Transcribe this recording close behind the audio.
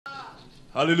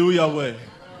Hallelujah, Yahweh.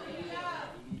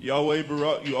 Yahweh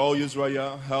Barak, you all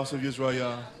Yisrayah, house of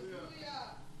Yisrayah.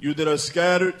 You that are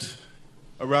scattered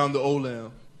around the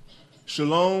Olam.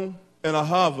 Shalom and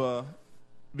Ahava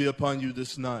be upon you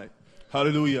this night.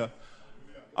 Hallelujah.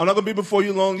 I'm not going to be before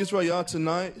you long, Yisrayah,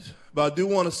 tonight, but I do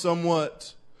want to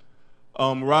somewhat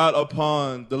ride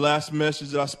upon the last message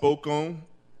that I spoke on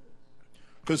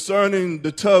concerning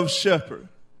the Tov shepherd.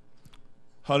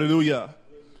 Hallelujah.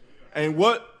 And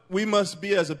what we must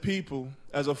be as a people,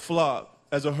 as a flock,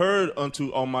 as a herd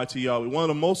unto Almighty Yahweh. One of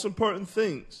the most important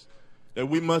things that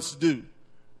we must do,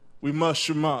 we must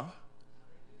shema.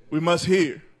 We must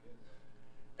hear.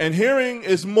 And hearing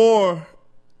is more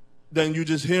than you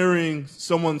just hearing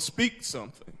someone speak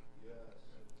something.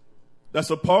 That's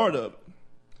a part of it.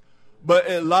 But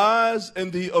it lies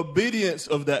in the obedience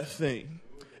of that thing.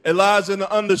 It lies in the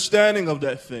understanding of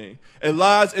that thing. It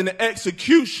lies in the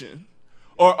execution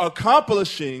or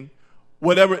accomplishing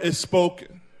whatever is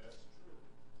spoken.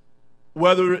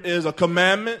 Whether it is a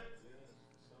commandment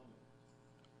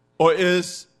or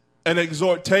is an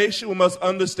exhortation, we must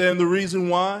understand the reason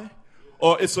why,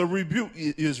 or it's a rebuke,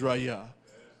 Yisrayah.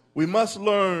 We must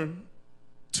learn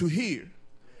to hear.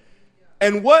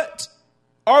 And what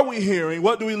are we hearing?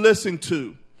 What do we listen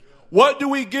to? What do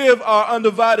we give our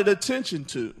undivided attention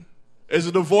to? Is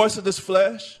it the voice of this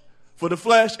flesh? For the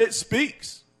flesh, it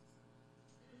speaks.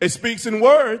 It speaks in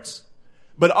words,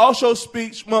 but also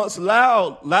speaks much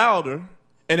louder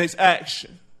in its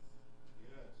action.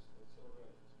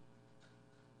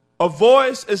 A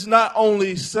voice is not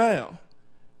only sound,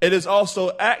 it is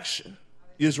also action,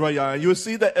 Yisrayah. And you'll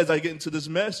see that as I get into this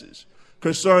message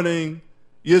concerning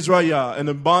Yisrayah and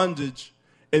the bondage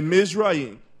in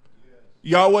Mizraim.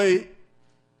 Yahweh,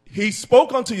 he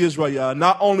spoke unto Yisrayah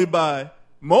not only by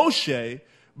Moshe,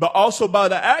 but also by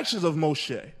the actions of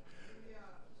Moshe.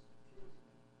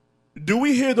 Do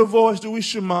we hear the voice? Do we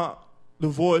shema the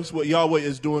voice, what Yahweh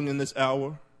is doing in this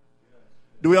hour?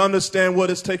 Do we understand what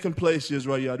is taking place,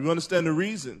 Yisrayah? Do we understand the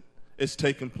reason it's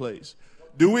taking place?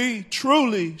 Do we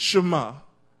truly shema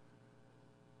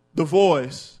the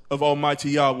voice of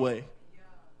Almighty Yahweh?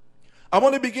 I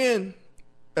want to begin,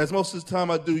 as most of the time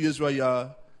I do,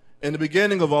 Yisrayah, in the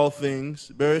beginning of all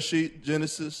things, Bereshit,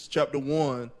 Genesis chapter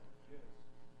 1,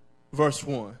 verse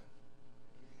 1.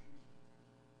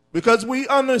 Because we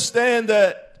understand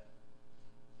that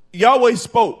Yahweh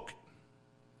spoke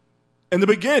in the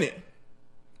beginning,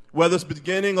 whether it's the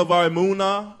beginning of our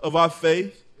emunah, of our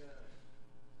faith.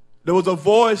 There was a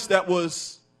voice that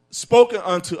was spoken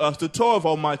unto us, the Torah of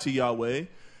Almighty Yahweh.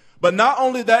 But not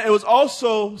only that, it was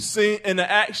also seen in the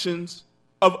actions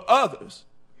of others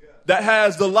that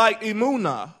has the like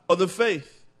emunah, of the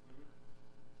faith.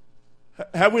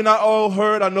 Have we not all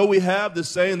heard, I know we have, the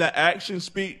saying that actions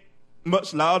speak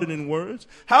much louder than words?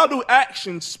 How do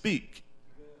actions speak?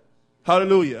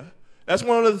 Hallelujah. That's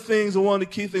one of the things, and one of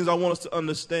the key things I want us to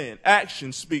understand.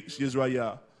 Action speaks,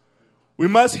 Yisrayah. We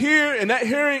must hear, and that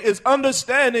hearing is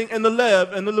understanding in the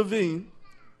Lev and the Levine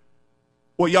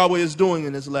what Yahweh is doing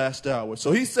in this last hour.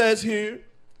 So he says here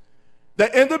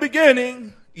that in the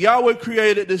beginning, Yahweh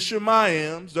created the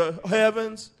Shemayim, the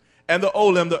heavens, and the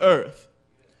Olam, the earth.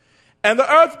 And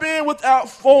the earth being without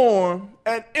form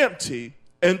and empty,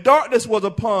 and darkness was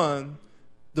upon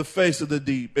the face of the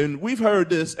deep. And we've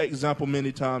heard this example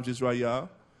many times, Yisrayah.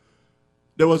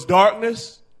 There was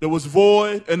darkness, there was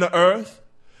void in the earth.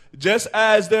 Just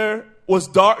as there was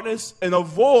darkness and a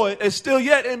void, and still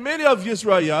yet in many of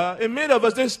Yisrayah, in many of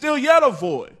us, there's still yet a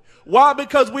void. Why?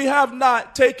 Because we have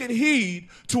not taken heed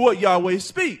to what Yahweh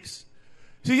speaks.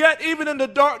 So yet, even in the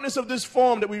darkness of this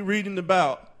form that we're reading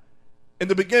about, in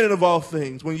the beginning of all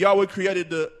things, when Yahweh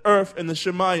created the earth and the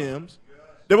Shemayims,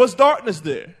 there was darkness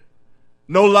there.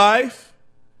 No life,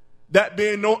 that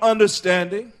being no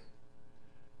understanding.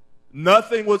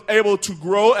 Nothing was able to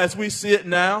grow as we see it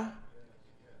now.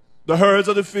 The herds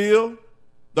of the field,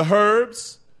 the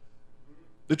herbs,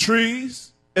 the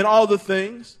trees, and all the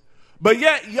things. But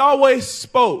yet Yahweh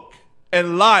spoke,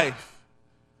 and life,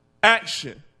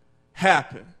 action,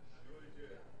 happened.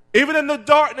 Even in the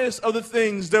darkness of the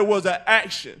things, there was an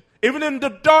action. Even in the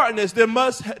darkness,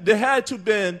 there had to have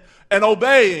been an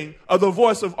obeying of the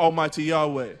voice of Almighty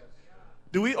Yahweh.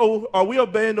 Are we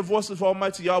obeying the voice of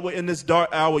Almighty Yahweh in this dark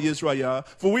hour, Yisrayah?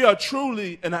 For we are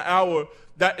truly in an hour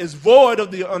that is void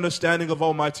of the understanding of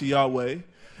Almighty Yahweh,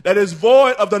 that is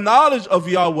void of the knowledge of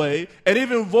Yahweh, and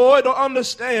even void or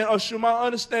understand, or Shema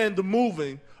understand the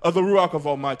moving of the Ruach of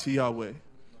Almighty Yahweh.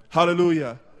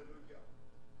 Hallelujah.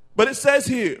 But it says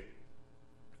here,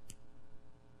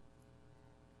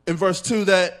 in verse 2,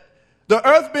 that the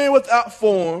earth being without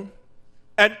form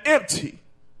and empty,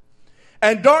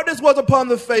 And darkness was upon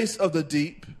the face of the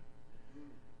deep,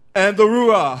 and the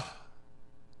ruah,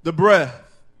 the breath,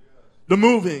 the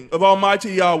moving of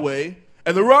Almighty Yahweh,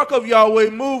 and the rock of Yahweh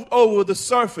moved over the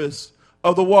surface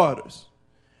of the waters.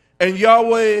 And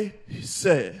Yahweh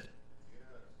said,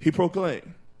 he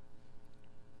proclaimed,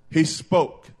 he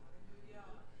spoke,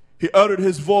 he uttered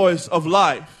his voice of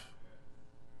life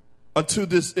into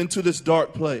this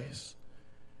dark place.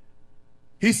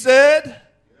 He said,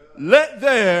 let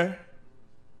there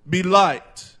be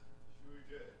light.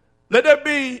 Let there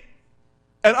be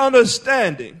an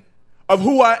understanding of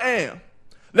who I am.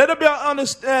 Let there be an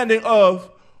understanding of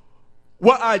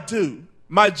what I do,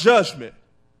 my judgment.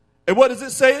 And what does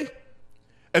it say?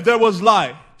 And there was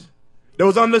light. There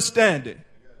was understanding.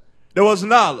 There was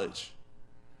knowledge.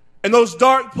 In those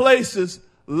dark places,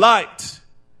 light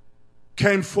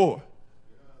came forth.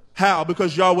 How?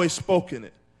 Because Yahweh spoke in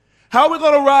it. How are we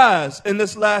going to rise in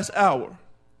this last hour,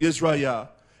 Yisrayah?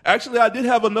 Actually, I did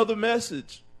have another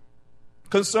message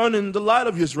concerning the light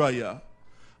of Yisrayah.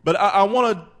 But I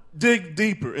want to dig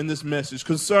deeper in this message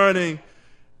concerning,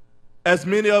 as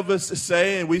many of us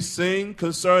say and we sing,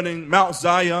 concerning Mount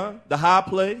Zion, the high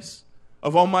place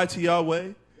of Almighty Yahweh,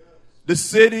 the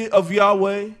city of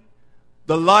Yahweh,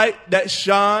 the light that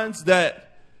shines,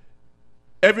 that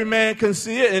every man can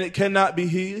see it and it cannot be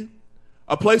hid,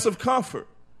 a place of comfort,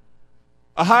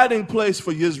 a hiding place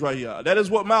for Yisrayah. That is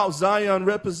what Mount Zion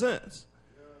represents.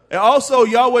 And also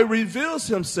Yahweh reveals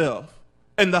himself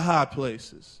in the high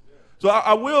places. So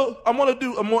I want to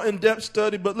do a more in-depth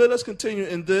study, but let us continue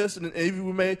in this, and even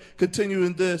we may continue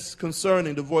in this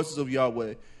concerning the voices of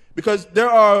Yahweh. Because there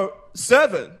are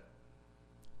 7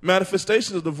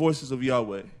 manifestations of the voices of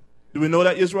Yahweh. Do we know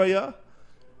that, Yisrayah?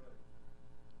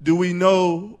 Do we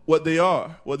know what they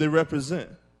are, what they represent?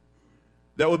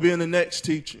 That will be in the next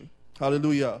teaching.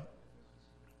 Hallelujah.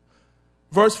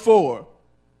 Verse 4.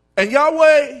 And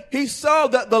Yahweh, he saw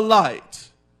that the light,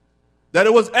 that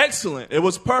it was excellent, it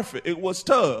was perfect, it was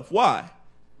tough. Why?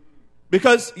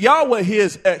 Because Yahweh, he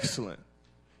is excellent,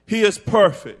 he is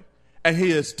perfect, and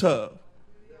he is tough.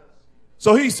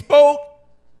 So he spoke,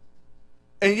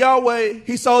 and Yahweh,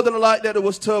 he saw the light, that it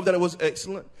was tough, that it was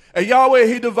excellent. And Yahweh,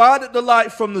 he divided the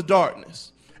light from the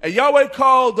darkness. And Yahweh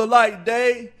called the light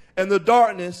day, and the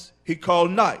darkness he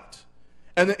called night.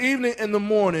 And the evening and the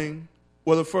morning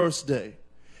were the first day.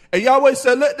 And Yahweh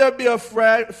said, let there be a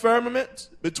firmament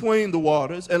between the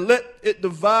waters, and let it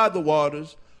divide the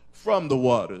waters from the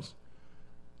waters.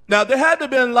 Now, there had to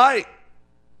be light,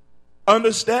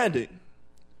 understanding,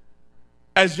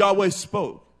 as Yahweh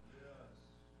spoke.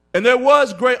 And there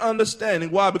was great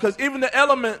understanding. Why? Because even the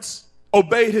elements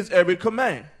obeyed his every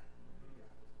command,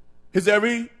 his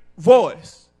every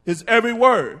voice, his every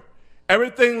word.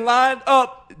 Everything lined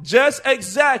up just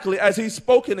exactly as he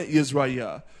spoke in it,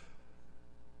 Yisrayah.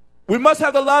 We must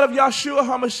have the light of Yahshua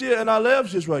HaMashiach in our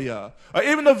lives, Yisrayah. Or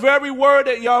even the very word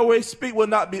that Yahweh speak will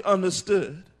not be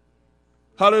understood.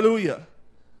 Hallelujah.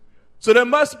 So there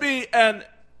must be an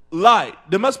light.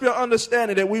 There must be an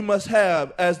understanding that we must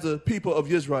have as the people of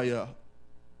Yisrayah.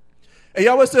 And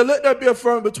Yahweh said, let there be a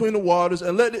firmament between the waters,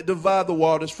 and let it divide the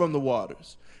waters from the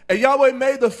waters. And Yahweh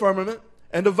made the firmament,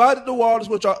 and divided the waters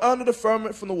which are under the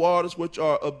firmament from the waters which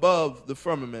are above the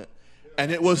firmament. And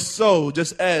it was so,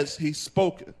 just as he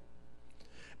spoken.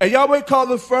 And Yahweh called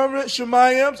the firmament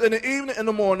Shemaims, and the evening and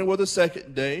the morning were the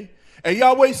second day. And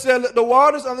Yahweh said, let the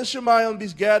waters on the Shemaim be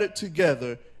gathered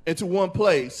together into one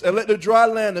place, and let the dry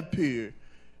land appear.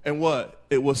 And what?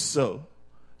 It was so,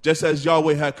 just as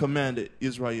Yahweh had commanded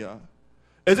Yisrayah.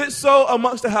 Is it so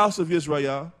amongst the house of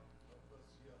Yisrayah?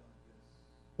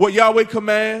 What Yahweh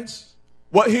commands,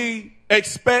 what he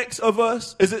expects of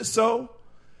us, is it so?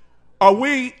 Are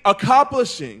we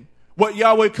accomplishing what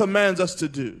Yahweh commands us to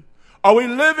do? Are we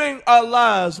living our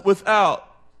lives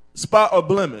without spot or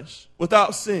blemish,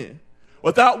 without sin,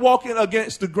 without walking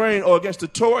against the grain or against the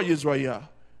Torah, Yisrayah?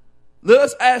 Let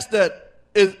us ask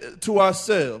that to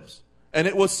ourselves. And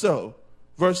it was so.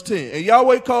 Verse 10. And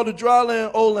Yahweh called the dry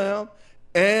land Olam,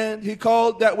 and he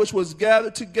called that which was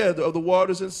gathered together of the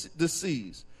waters and the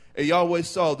seas. And Yahweh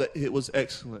saw that it was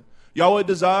excellent. Yahweh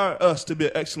desires us to be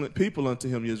an excellent people unto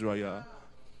him, Yisrayah.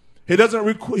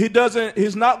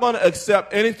 He's not going to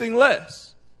accept anything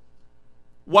less.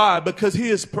 Why? Because he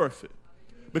is perfect.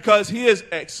 Because he is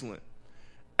excellent.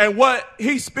 And what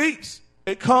he speaks,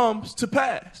 it comes to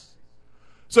pass.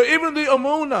 So even the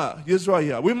Amunah,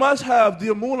 Yisrayah, we must have the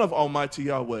Amunah of Almighty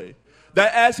Yahweh.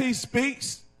 That as he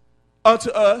speaks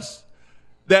unto us,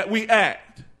 that we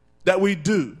act, that we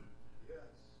do.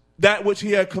 That which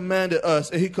he had commanded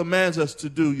us, and he commands us to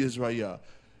do, Yisrayah.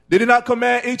 Did he not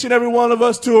command each and every one of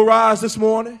us to arise this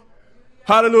morning?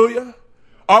 Hallelujah.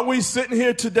 Aren't we sitting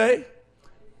here today,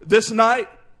 this night,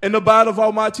 in the body of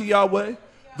Almighty Yahweh?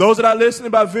 Those that are listening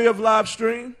by via of live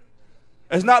stream,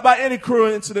 it's not by any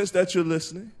coincidence that you're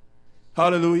listening.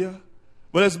 Hallelujah.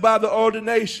 But it's by the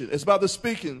ordination. It's by the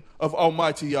speaking of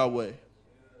Almighty Yahweh.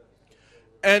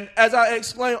 And as I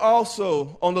explained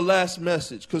also on the last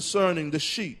message concerning the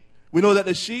sheep, we know that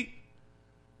the sheep,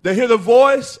 they hear the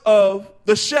voice of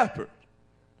the shepherd.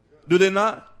 Do they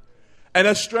not? And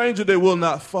a stranger they will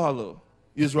not follow.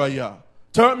 Yisrayah.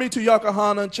 Turn me to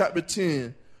Zawkane chapter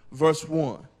 10, verse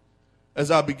 1, as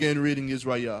I begin reading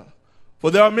Yisrayah.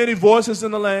 For there are many voices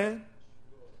in the land.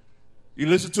 You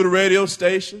listen to the radio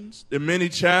stations. There are many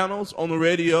channels on the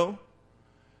radio.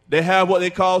 They have what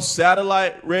they call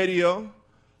satellite radio.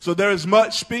 So there is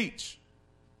much speech.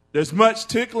 There's much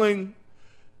tickling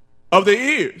of the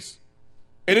ears.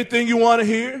 Anything you want to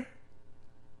hear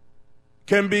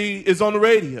is on the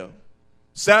radio,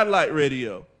 satellite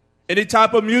radio. Any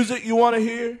type of music you want to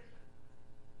hear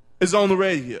is on the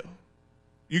radio.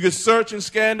 You can search and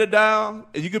scan it down,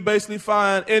 and you can basically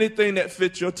find anything that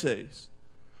fits your taste.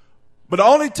 But the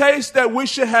only taste that we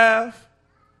should have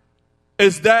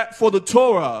is that for the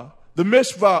Torah, the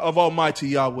Mishvah of Almighty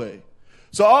Yahweh.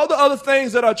 So all the other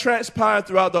things that are transpired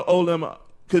throughout the Olam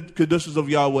Kedushas of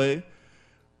Yahweh,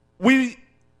 we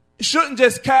shouldn't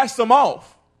just cast them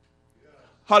off.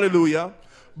 Hallelujah.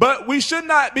 But we should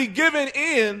not be given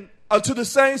in unto the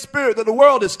same spirit that the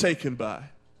world is taken by.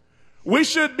 We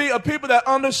should be a people that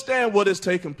understand what is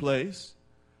taking place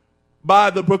by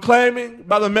the proclaiming,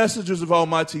 by the messages of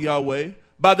Almighty Yahweh,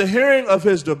 by the hearing of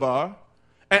his Dabar,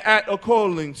 and act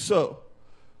accordingly so.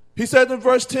 He said in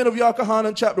verse 10 of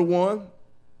Zawkane chapter 1,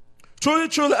 truly,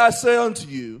 truly, I say unto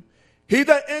you, he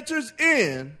that enters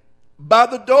in by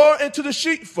the door into the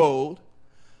sheepfold,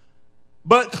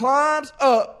 but climbs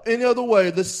up any other way,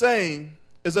 the same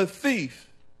is a thief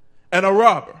and a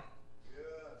robber. Yes.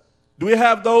 Do we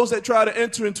have those that try to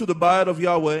enter into the Bayit of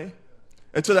Yahweh,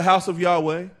 into the house of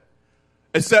Yahweh,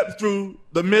 except through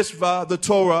the Mishvah, the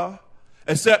Torah,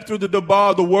 except through the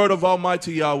Dabar, the word of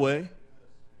Almighty Yahweh?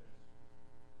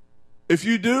 If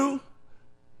you do,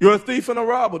 you're a thief and a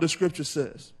robber, the scripture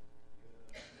says.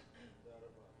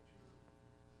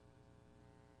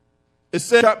 It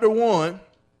said, chapter 1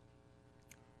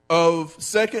 of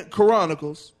 2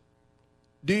 Chronicles,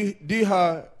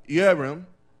 Yerim,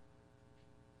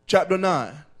 chapter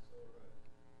 9.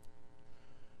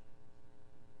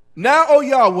 Now, O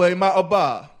Yahweh, my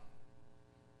Abba,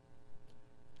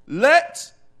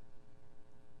 let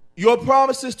your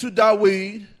promises to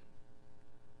Dawid,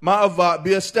 my Avad,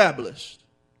 be established.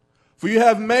 For you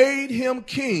have made him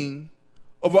king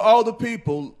over all the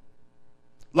people,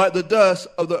 like the dust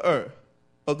of the earth,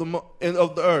 of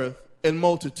the earth in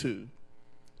multitude.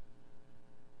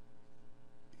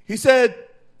 He said,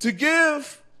 to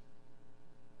give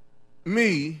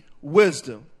me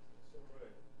wisdom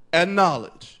and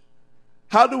knowledge.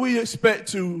 How do we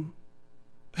expect to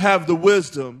have the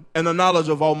wisdom and the knowledge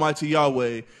of Almighty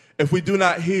Yahweh if we do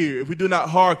not hear, if we do not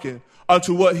hearken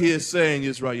unto what he is saying,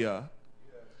 Yisrayah?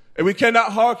 And we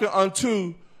cannot hearken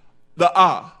unto the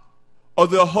or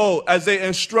the whole as they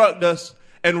instruct us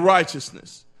in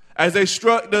righteousness, as they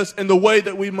instruct us in the way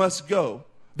that we must go.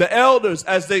 The elders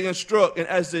as they instruct and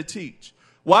as they teach.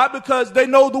 Why? Because they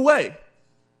know the way.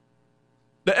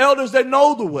 The elders, they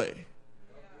know the way.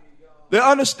 They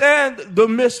understand the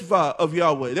Mishvah of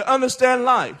Yahweh. They understand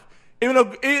life in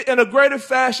a greater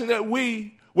fashion that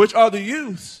we, which are the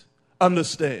youths,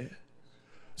 understand.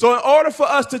 So in order for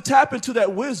us to tap into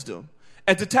that wisdom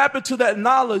and to tap into that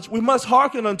knowledge, we must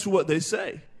hearken unto what they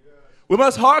say. We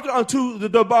must hearken unto the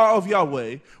Dabar of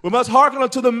Yahweh. We must hearken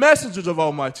unto the messages of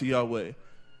Almighty Yahweh,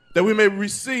 that we may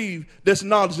receive this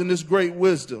knowledge and this great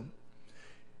wisdom.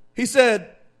 He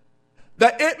said,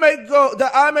 that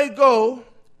I may go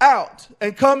out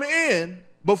and come in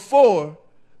before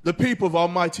the people of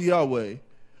Almighty Yahweh.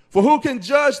 For who can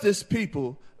judge this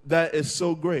people that is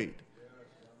so great?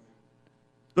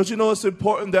 Don't you know it's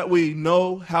important that we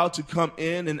know how to come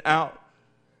in and out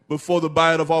before the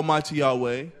Bayit of Almighty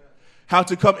Yahweh? How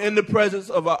to come in the presence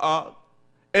of our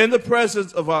in the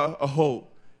presence of our hope,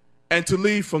 and to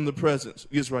leave from the presence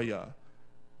of Yisrayah.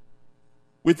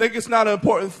 We think it's not an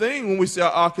important thing when we say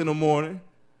our Ak in the morning,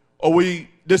 or we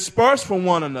disperse from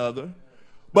one another,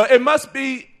 but it must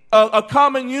be a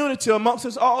common unity amongst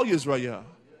us all, Yisrayah.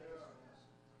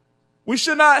 We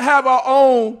should not have our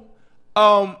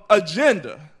own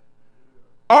agenda.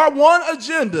 Our one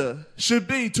agenda should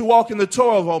be to walk in the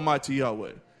Torah of Almighty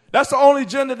Yahweh. That's the only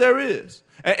agenda there is.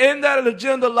 And in that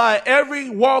agenda lie every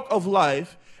walk of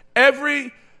life,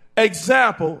 every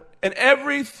example, and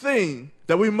everything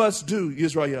that we must do,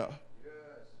 Yisrayah.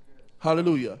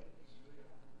 Hallelujah.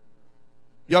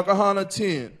 YHWH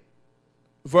 10,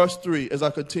 verse 3, as I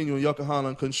continue in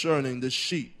YHWH concerning the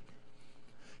sheep.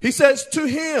 He says, to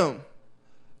him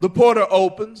the porter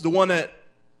opens, the one that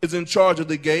is in charge of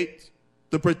the gate,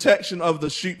 the protection of the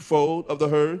sheepfold, of the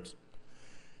herds.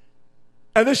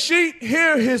 And the sheep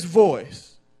hear his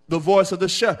voice, the voice of the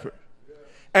shepherd.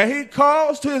 And he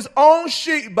calls to his own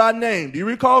sheep by name. Do you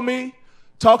recall me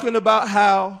talking about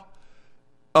how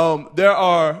there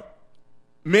are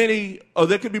many, or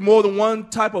there could be more than one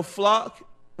type of flock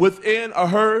within a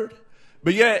herd,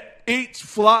 but yet each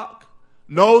flock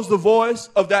knows the voice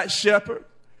of that shepherd,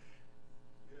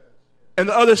 and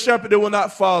the other shepherd they will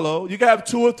not follow. You can have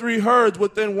 2 or 3 herds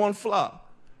within one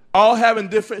flock, all having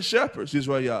different shepherds,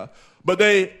 Yisrayah, but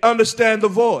they understand the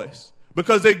voice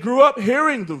because they grew up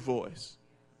hearing the voice.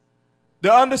 They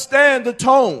understand the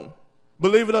tone,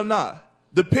 believe it or not,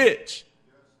 the pitch.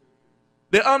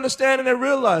 They understand and they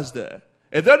realize that.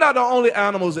 And they're not the only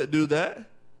animals that do that.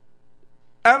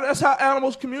 And that's how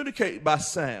animals communicate, by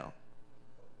sound.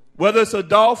 Whether it's a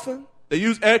dolphin, they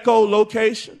use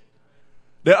echolocation.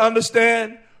 They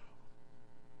understand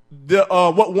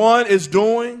what one is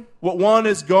doing, what one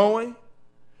is going.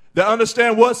 They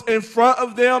understand what's in front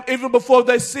of them even before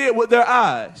they see it with their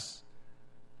eyes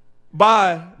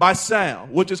by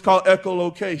sound, which is called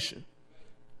echolocation.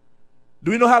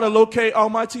 Do we know how to locate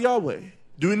Almighty Yahweh?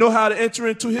 Do we know how to enter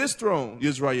into his throne,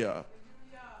 Yisrayah?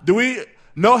 Do we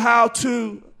know how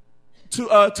to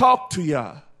talk to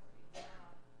Yah?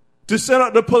 To send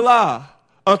up the Palah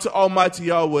unto Almighty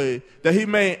Yahweh, that he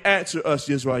may answer us,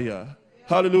 Yisrayah.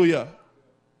 Hallelujah.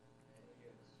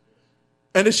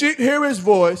 And the sheep hear his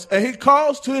voice, and he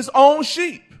calls to his own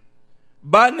sheep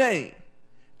by name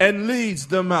and leads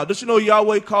them out. Don't you know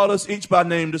Yahweh called us each by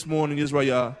name this morning,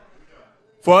 Yisrayah?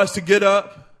 For us to get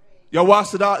up.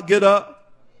 Yahweh, get up.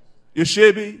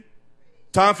 Yeshibi,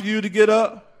 time for you to get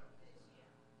up.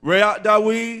 Rayat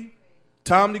Dawid,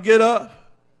 time to get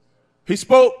up. He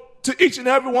spoke to each and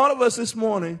every one of us this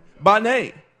morning by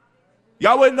name.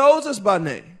 Yahweh knows us by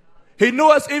name. He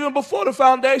knew us even before the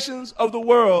foundations of the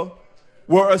world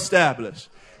were established.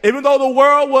 Even though the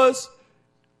world was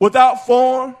without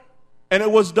form and it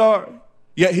was dark,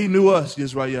 yet he knew us,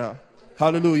 Yisrayah.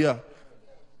 Hallelujah.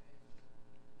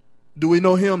 Do we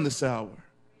know him this hour?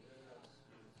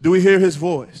 Do we hear his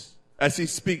voice as he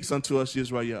speaks unto us,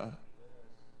 Yisrayah?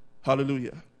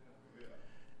 Hallelujah.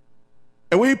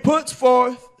 And when he puts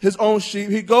forth his own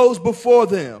sheep, he goes before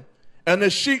them, and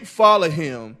the sheep follow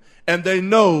him, and they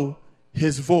know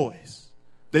his voice.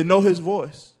 They know his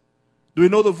voice. Do we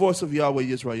know the voice of Yahweh,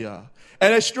 Yisrayah?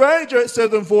 And a stranger, it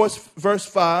says in verse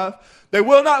 5, they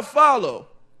will not follow,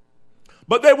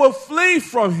 but they will flee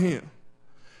from him.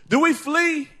 Do we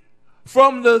flee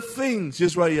from the things,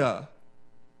 Yisrayah,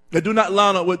 that do not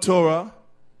line up with Torah?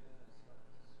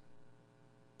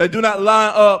 They do not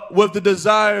line up with the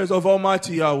desires of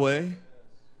Almighty Yahweh.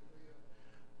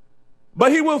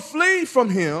 But he will flee from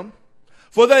him,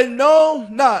 for they know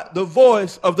not the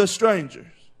voice of the strangers.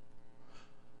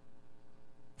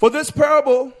 For this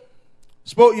parable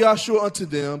spoke Yahshua unto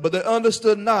them, but they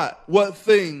understood not what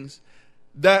things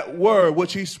that were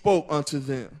which he spoke unto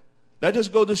them. That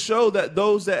just goes to show that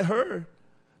those that heard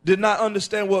did not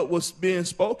understand what was being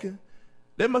spoken.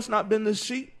 They must not have been the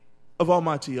sheep of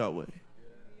Almighty Yahweh.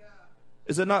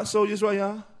 Is it not so,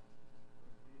 Yisrayah?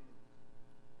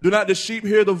 Do not the sheep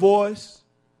hear the voice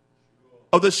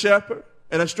of the shepherd,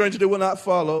 and a stranger they will not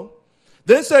follow?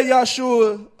 Then said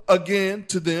Yahshua again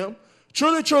to them,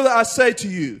 truly, truly, I say to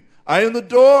you, I am the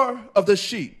door of the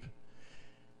sheep.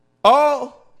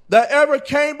 All that ever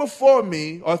came before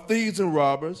me are thieves and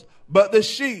robbers, but the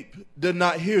sheep did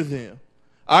not hear them.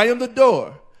 I am the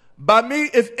door. By me,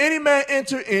 if any man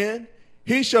enter in,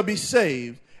 he shall be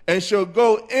saved, and shall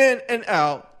go in and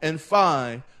out and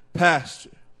find pasture.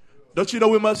 Don't you know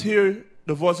we must hear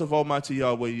the voice of Almighty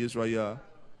Yahweh, Yisrayah?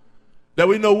 That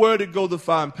we know where to go to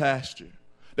find pasture.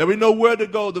 That we know where to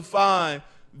go to find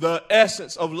the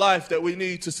essence of life that we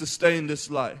need to sustain this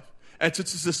life. And to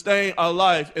sustain our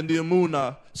life in the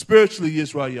Amunah, spiritually,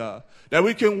 Yisrayah. That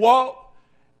we can walk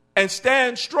and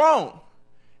stand strong.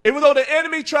 Even though the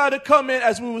enemy tried to come in,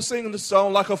 as we were singing the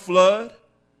song, like a flood,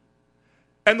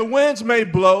 and the winds may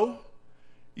blow,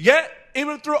 yet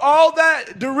even through all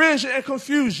that derision and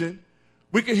confusion,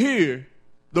 we can hear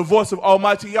the voice of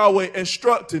Almighty Yahweh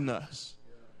instructing us.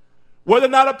 Whether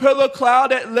not a pillar of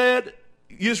cloud that led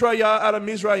Yisrayah out of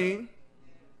Mizraim,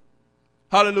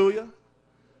 hallelujah.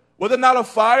 Whether not a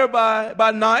fire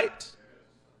by night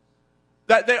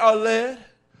that they are led.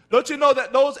 Don't you know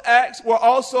that those acts were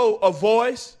also a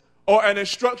voice or an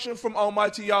instruction from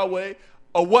Almighty Yahweh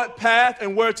of what path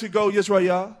and where to go,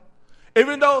 Yisrayah.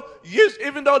 Even though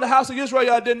the house of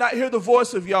Yisrayah did not hear the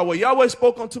voice of Yahweh, Yahweh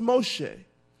spoke unto Moshe.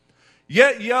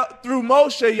 Yet through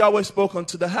Moshe, Yahweh spoke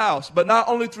unto the house. But not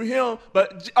only through him,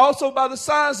 but also by the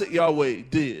signs that Yahweh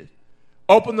did.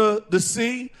 Open the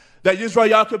sea that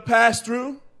Yisrayah could pass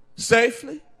through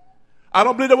safely. I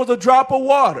don't believe there was a drop of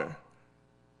water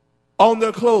on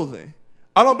their clothing.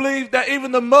 I don't believe that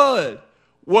even the mud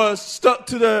was stuck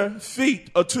to their feet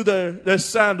or to their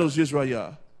sandals,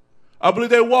 Yisrayah. I believe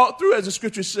they walked through, as the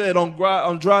scripture said,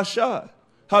 on dry shod.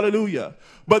 Hallelujah.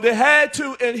 But they had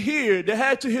to hear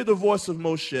the voice of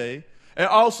Moshe and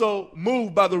also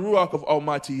moved by the Ruach of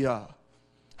Almighty Yah.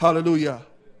 Hallelujah.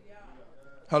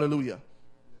 Hallelujah.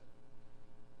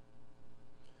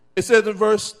 It says in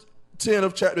verse 10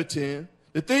 of chapter 10,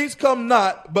 the thieves come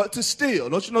not but to steal.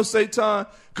 Don't you know Satan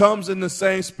comes in the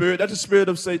same spirit? That's the spirit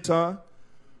of Satan.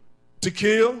 To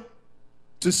kill,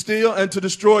 to steal, and to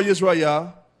destroy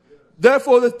Yisrayah.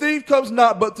 Therefore the thief comes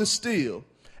not but to steal,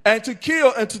 and to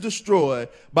kill, and to destroy.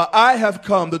 But I have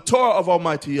come, the Torah of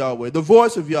Almighty Yahweh, the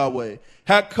voice of Yahweh,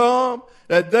 had come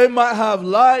that they might have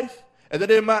life, and that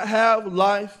they might have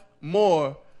life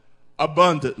more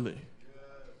abundantly.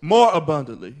 More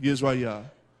abundantly, Yisrayah.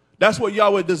 That's what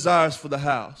Yahweh desires for the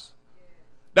house.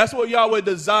 That's what Yahweh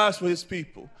desires for his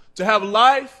people. To have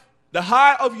life, the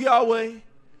high of Yahweh,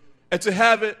 and to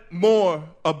have it more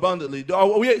abundantly.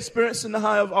 Are we experiencing the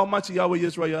high of Almighty Yahweh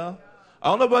Yisrayah? I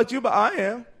don't know about you, but I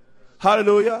am.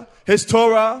 Hallelujah. His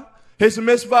Torah, his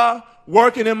mitzvah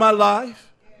working in my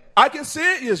life. I can see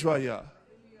it, Yisrayah.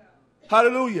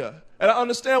 Hallelujah. And I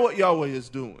understand what Yahweh is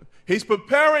doing. He's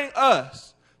preparing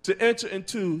us to enter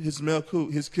into his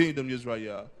Melkut, his kingdom,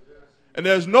 Yisrayah. And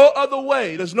there's no other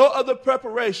way, there's no other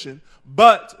preparation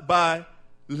but by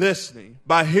listening,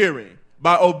 by hearing,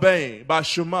 by obeying, by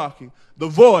shemaking the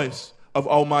voice of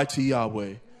Almighty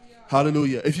Yahweh.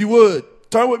 Hallelujah. If you would,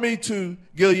 turn with me to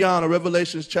Gilliana,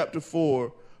 Revelations chapter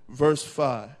 4, verse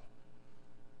 5.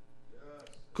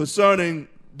 Concerning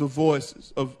the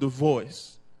voices of the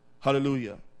voice.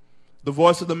 Hallelujah. The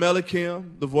voice of the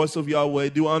Melikim, the voice of Yahweh.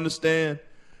 Do you understand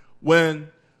when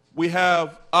we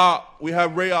have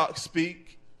Rayach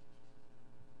speak,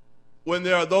 when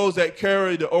there are those that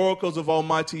carry the oracles of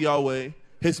Almighty Yahweh,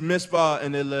 his mitzvah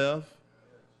and Elev,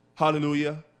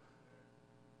 hallelujah.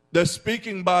 They're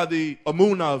speaking by the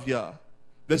Amunah of Yah.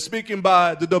 They're speaking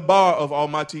by the Dabar of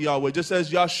Almighty Yahweh. Just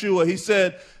as Yeshua, he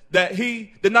said that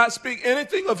he did not speak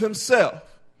anything of himself,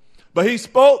 but he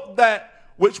spoke that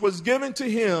which was given to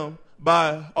him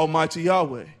by Almighty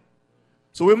Yahweh.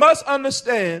 So we must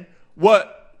understand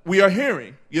what we are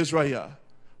hearing, Yisrayah.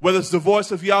 Whether it's the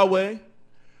voice of Yahweh,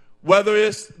 whether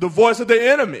it's the voice of the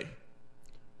enemy,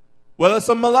 whether it's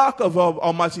a malak of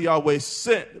Almighty Yahweh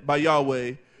sent by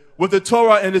Yahweh with the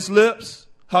Torah in his lips,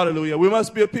 hallelujah. We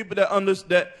must be a people that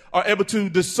are able to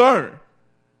discern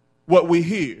what we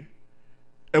hear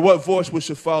and what voice we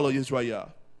should follow, Yisrayah.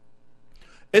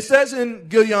 It says in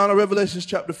Gilliana, Revelation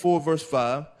chapter 4, verse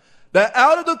 5, that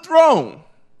out of the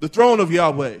throne of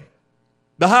Yahweh,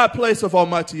 the high place of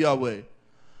Almighty Yahweh,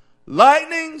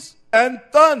 lightnings and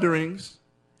thunderings,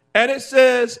 and it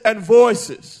says, and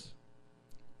voices,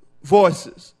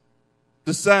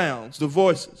 the sounds, the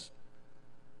voices.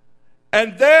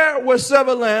 And there were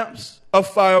 7 lamps of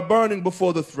fire burning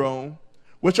before the throne,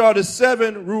 which are the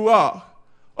 7 Ruach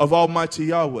of Almighty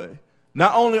Yahweh.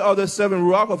 Not only are there 7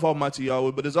 Ruach of Almighty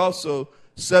Yahweh, but there's also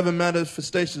 7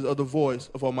 manifestations of the voice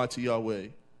of Almighty Yahweh.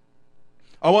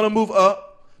 I want to move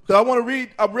up, because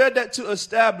I read that to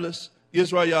establish,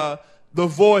 Yisrayah, the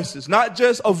voices, not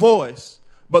just a voice,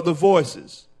 but the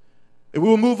voices. If we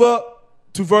will move up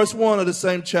to verse 1 of the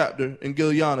same chapter in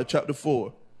Gilliana, chapter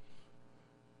 4.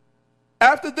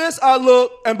 After this I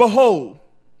looked, and behold,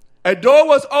 a door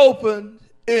was opened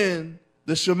in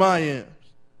the Shemayim.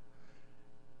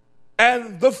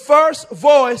 And the first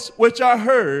voice which I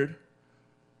heard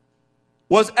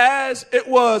was as it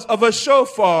was of a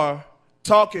shofar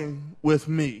talking with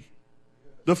me.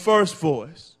 The first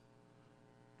voice.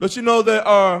 Don't you know there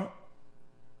are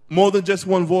more than just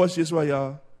one voice,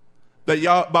 Yisrayah,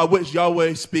 by which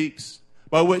Yahweh speaks,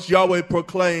 by which Yahweh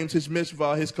proclaims his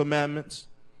mitzvah, his commandments,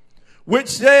 which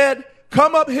said,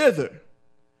 come up hither,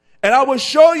 and I will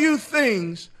show you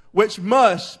things which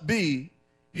must be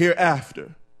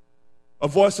hereafter. A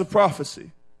voice of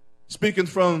prophecy, speaking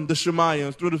from the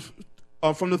Shemayim,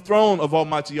 from the throne of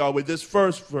Almighty Yahweh, this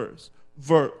first voice,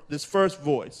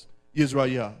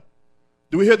 Yisrayah.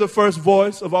 Do we hear the first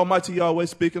voice of Almighty Yahweh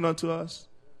speaking unto us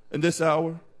in this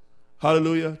hour?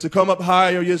 Hallelujah. To come up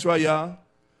higher, Yisrayah.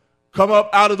 Come up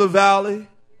out of the valley.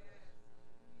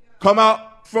 Come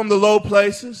out from the low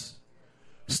places.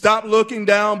 stop looking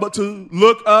down, but to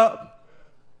look up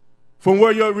from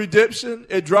where your redemption,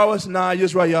 it draw us nigh,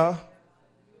 Yisrayah.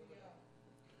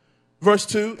 Verse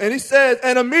 2, and he says,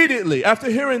 and immediately, after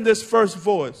hearing this first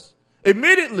voice,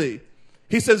 immediately,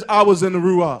 he says, I was in the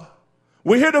Ruah.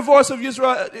 We hear the voice of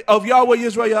Yahweh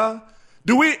Yisrayah.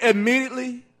 Do we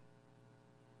immediately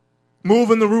move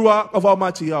in the Ruach of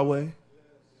Almighty Yahweh?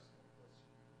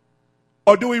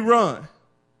 Or do we run?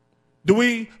 Do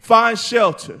we find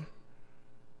shelter?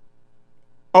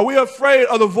 Are we afraid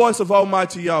of the voice of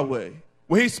Almighty Yahweh?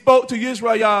 When he spoke to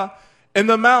Yisrayah in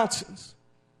the mountains,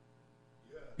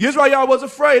 Yisrayah was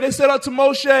afraid. They said unto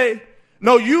Moshe,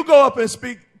 no, you go up and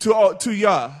speak to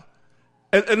Yah.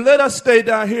 And let us stay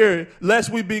down here,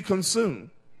 lest we be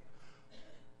consumed.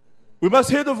 We must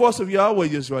hear the voice of Yahweh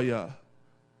Yisrayah.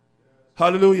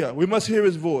 Hallelujah. We must hear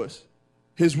his voice,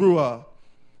 his Ruah.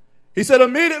 He said,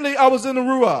 immediately I was in the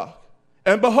Ruah,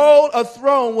 and behold, a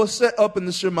throne was set up in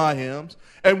the Shemahims,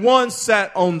 and one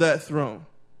sat on that throne.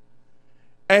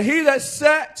 And he that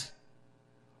sat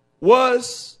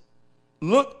was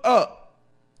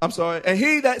and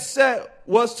he that sat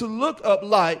was to look up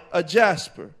like a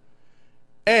jasper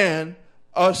and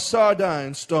a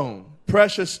sardine stone,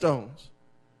 precious stones.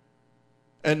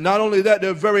 And not only that,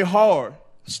 they're very hard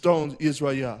stones,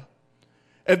 Yisrayah.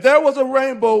 And there was a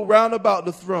rainbow round about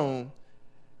the throne,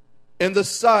 in the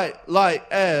sight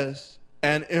like as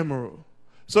an emerald.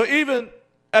 So even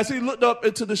as he looked up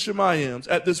into the Shemaims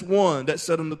at this one that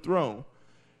sat on the throne,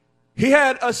 he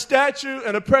had a statue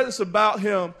and a presence about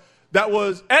him that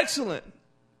was excellent,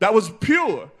 that was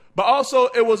pure, but also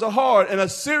it was a hard and a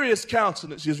serious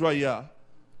countenance, Yisrayah.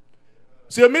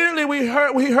 See, immediately when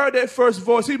he heard that first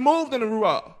voice, he moved in the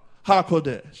Ruach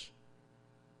HaKodesh.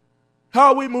 How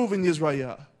are we moving,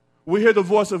 Yisrayah? We hear the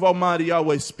voice of Almighty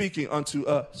Yahweh speaking unto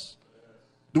us.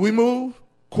 Do we move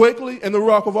quickly in the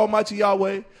Ruach of Almighty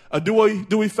Yahweh? Or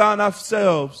do we find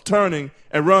ourselves turning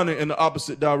and running in the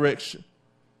opposite direction?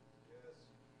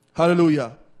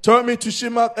 Hallelujah. Turn me to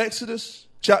Shemot Exodus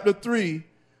chapter 3,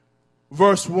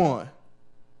 verse 1.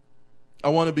 I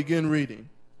want to begin reading.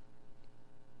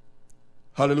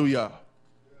 Hallelujah.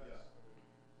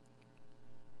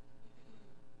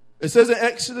 It says in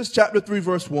Exodus chapter 3,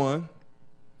 verse 1,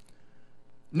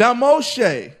 now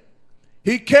Moshe,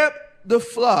 he kept the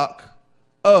flock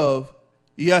of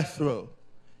Yethro,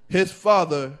 his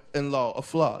father-in-law, a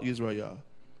flock, Yisrayah,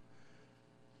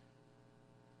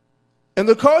 and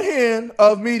the Kohen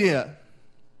of Midian.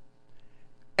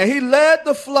 And he led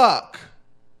the flock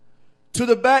to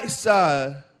the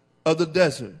backside of the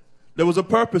desert. There was a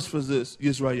purpose for this,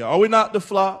 Yisrayah. Are we not the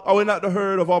flock? Are we not the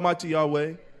herd of Almighty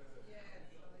Yahweh?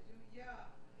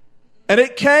 And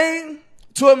it came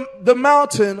to the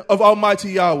mountain of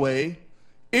Almighty Yahweh,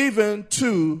 even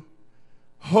to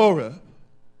Horeb.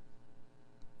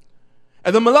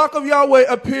 And the Malach of Yahweh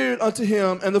appeared unto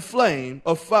him in the flame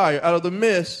of fire out of the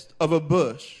midst of a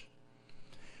bush.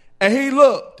 And he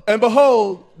looked, and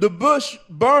behold, the bush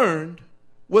burned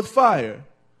with fire.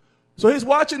 So he's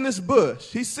watching this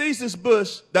bush. He sees this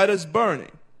bush that is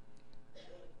burning,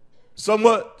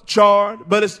 somewhat charred,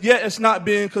 but yet it's not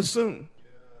being consumed.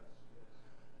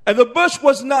 And the bush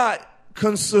was not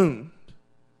consumed.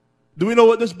 Do we know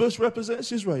what this bush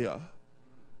represents, Yisrayah?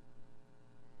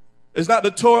 It's not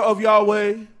the Torah of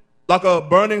Yahweh like a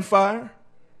burning fire.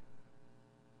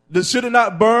 Should it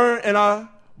not burn in our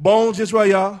bones,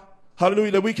 Yisrayah?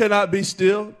 Hallelujah, that we cannot be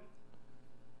still.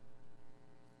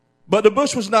 But the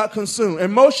bush was not consumed.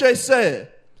 And Moshe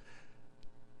said,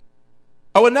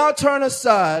 I will now turn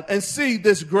aside and see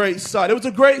this great sight. It was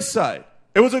a great sight.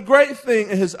 It was a great thing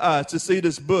in his eyes to see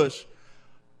this bush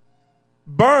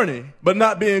burning, but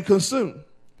not being consumed.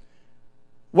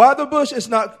 Why the bush is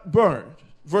not burned?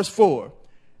 Verse 4.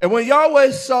 And when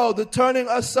Yahweh saw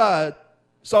Moshe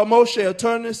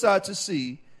turning aside to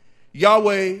see,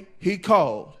 Yahweh, he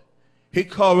called. He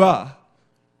called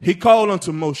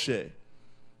unto Moshe.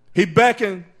 He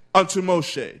beckoned unto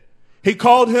Moshe. He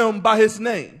called him by his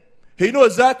name. He knew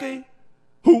exactly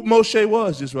who Moshe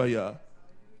was, Yisrayah.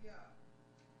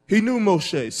 He knew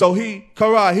Moshe. So he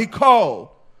called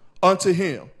unto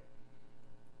him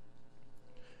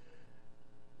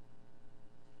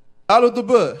out of the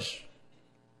bush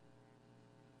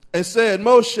and said,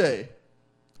 Moshe,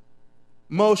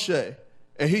 Moshe.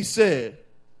 And he said,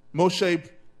 Moshe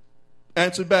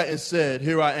answered back and said,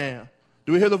 here I am.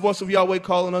 Do we hear the voice of Yahweh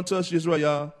calling unto us,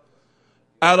 Yisrayah?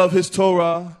 Out of his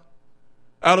Torah,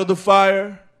 out of the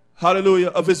fire, hallelujah,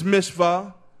 of his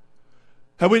mishvah.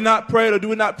 Have we not prayed, or do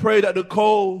we not pray that the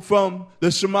coal from the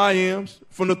Shemaims,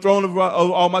 from the throne of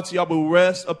Almighty Yahweh, will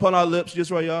rest upon our lips,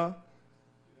 Yisrayah?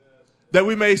 that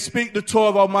we may speak the Torah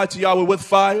of Almighty Yahweh with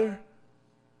fire,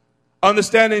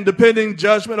 understanding the pending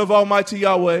judgment of Almighty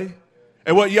Yahweh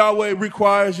and what Yahweh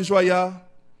requires, Yisrayah.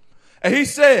 And he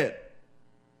said,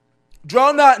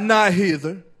 draw not nigh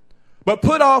hither, but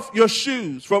put off your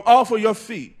shoes from off of your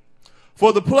feet.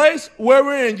 For the place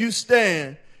wherein you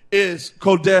stand is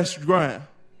Kodesh ground.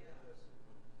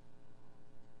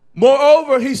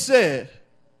 Moreover, he spoke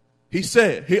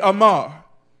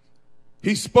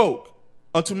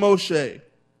unto Moshe,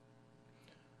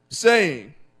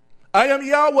 saying, I am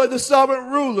Yahweh, the sovereign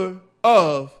ruler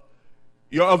of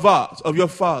your Avat, of your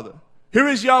father. Here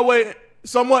is Yahweh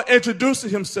somewhat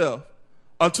introducing himself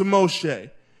unto Moshe,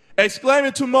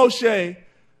 exclaiming to Moshe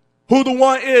who the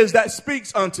one is that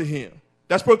speaks unto him,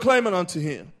 that's proclaiming unto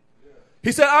him.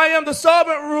 He said, I am the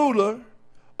sovereign ruler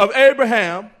of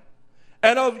Abraham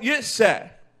and of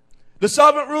Yitzhak, the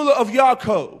sovereign ruler of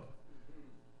Yaakov.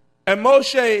 And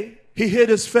Moshe, he hid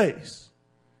his face.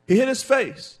 He hid his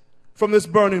face from this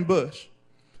burning bush.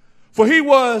 For he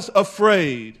was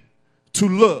afraid to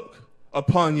look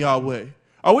upon Yahweh.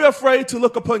 Are we afraid to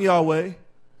look upon Yahweh?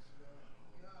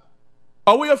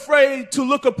 Are we afraid to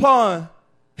look upon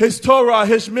his Torah,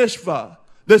 his Mishpah,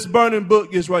 this burning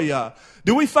book, Yisrayah?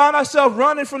 Do we find ourselves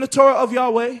running from the Torah of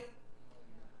Yahweh?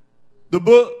 The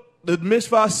book, the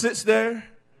Mishpah sits there.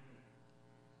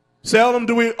 Seldom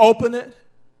do we open it.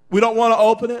 We don't want to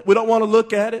open it. We don't want to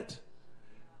look at it.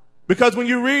 Because when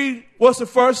you read, what's the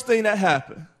first thing that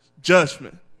happens?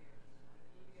 Judgment.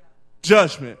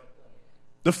 Judgment.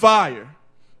 The fire.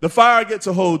 The fire gets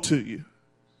a hold to you.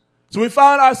 So we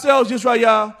find ourselves,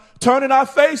 Yisrayah, turning our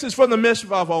faces from the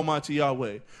Mishpah of Almighty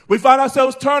Yahweh. We find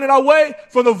ourselves turning away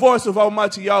from the voice of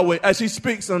Almighty Yahweh as he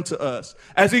speaks unto us,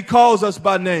 as he calls us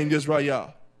by name,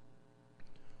 Yisrayah.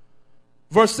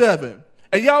 Verse 7,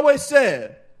 and Yahweh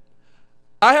said,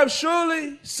 I have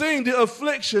surely seen the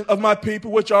affliction of my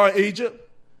people which are in Egypt,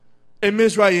 in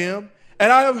Mizraim,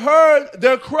 and I have heard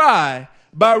their cry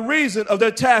by reason of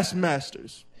their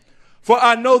taskmasters. For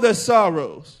I know their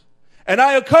sorrows. And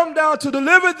I have come down to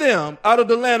deliver them out of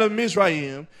the land of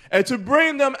Mizraim, and to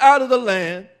bring them out of the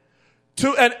land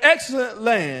to an excellent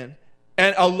land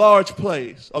and a large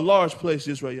place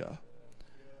Yisrayah.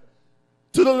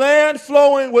 To the land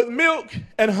flowing with milk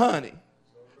and honey,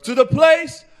 to the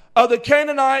place of the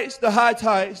Canaanites, the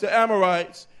Hittites, the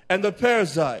Amorites, and the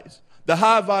Perizzites, the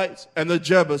Hivites, and the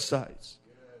Jebusites.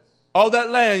 All that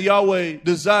land Yahweh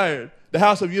desired the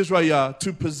house of Yisrayah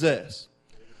to possess.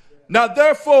 Now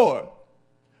therefore,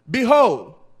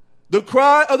 behold, the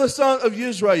cry of the son of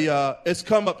Yisrayah is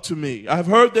come up to me. I have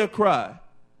heard their cry.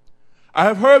 I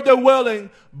have heard their wailing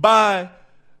by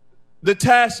the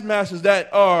taskmasters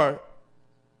that are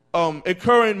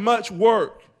incurring much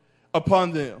work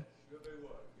upon them.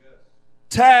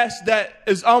 Task that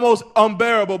is almost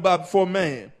unbearable for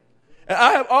man. And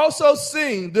I have also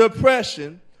seen the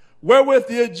oppression wherewith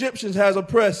the Egyptians has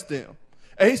oppressed them.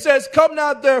 And he says, come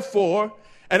now therefore,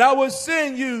 and I will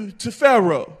send you to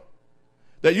Pharaoh,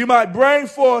 that you might bring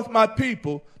forth my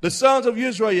people, the sons of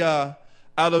Yisrayah,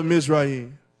 out of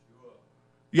Mizraim.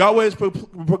 Yahweh is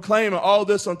proclaiming all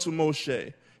this unto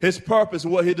Moshe, his purpose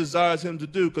and what he desires him to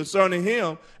do concerning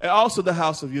him and also the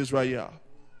house of Yisrayah.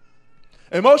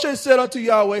 And Moshe said unto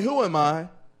Yahweh, who am I?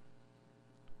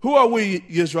 Who are we,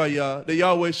 Yisrayah, that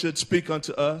Yahweh should speak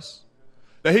unto us?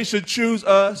 That he should choose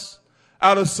us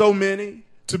out of so many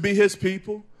to be his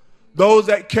people? Those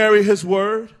that carry his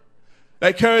word,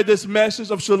 that carry this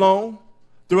message of shalom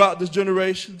throughout the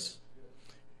generations.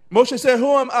 Moshe said,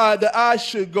 who am I that I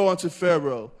should go unto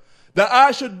Pharaoh, that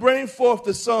I should bring forth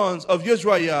the sons of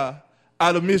Yisrayah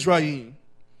out of Mizraim?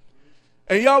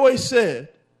 And Yahweh said,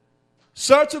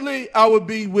 certainly I will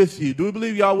be with you. Do we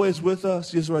believe Yahweh is with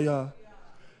us, Yisrayah?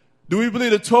 Do we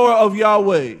believe the Torah of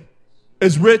Yahweh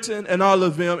is written in all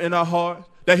of them in our heart,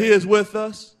 that he is with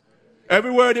us?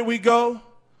 Everywhere that we go,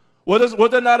 was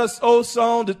there not an old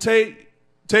song to take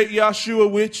Yahshua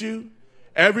with you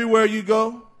everywhere you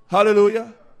go?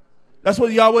 Hallelujah. That's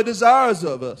what Yahweh desires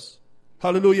of us.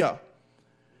 Hallelujah.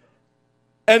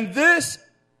 And this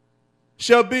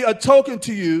shall be a token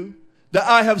to you that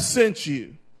I have sent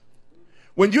you.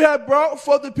 When you have brought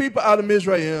forth the people out of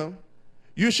Mizraim,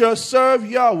 you shall serve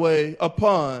Yahweh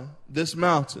upon this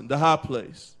mountain, the high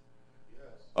place,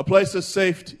 a place of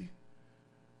safety.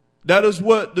 That is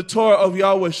what the Torah of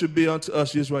Yahweh should be unto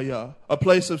us, Yisrayah, a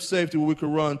place of safety where we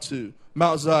can run to,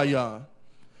 Mount Zion.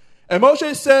 And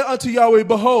Moshe said unto Yahweh,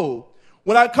 behold,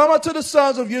 when I come unto the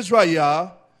sons of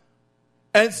Yisrayah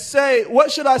and say,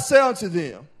 what should I say unto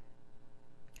them?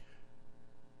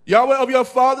 Yahweh of your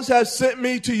fathers has sent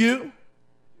me to you.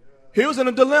 He was in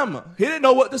a dilemma. He didn't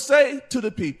know what to say to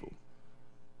the people.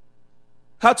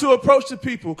 how to approach the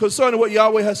people concerning what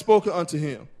Yahweh has spoken unto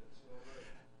him.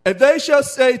 And they shall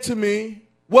say to me,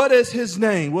 what is his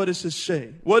name? What is his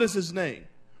shame? What is his name?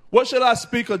 What shall I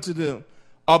speak unto them,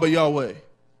 Abba Yahweh?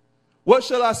 What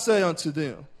shall I say unto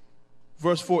them?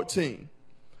 Verse 14.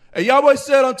 And Yahweh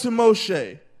said unto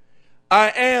Moshe, I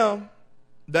am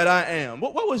that I am.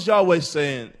 What was Yahweh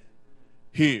saying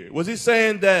here? Was he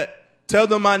saying that, tell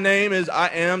them my name is I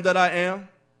am that I am?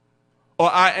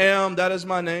 Or I am that is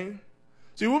my name?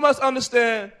 See, we must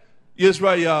understand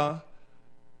Yisrayah.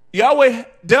 Yahweh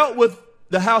dealt with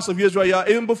the house of Yisrayah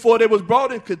even before they was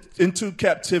brought into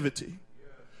captivity.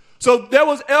 So there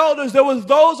was elders, there was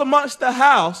those amongst the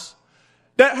house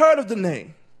that heard of the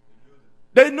name.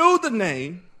 They knew the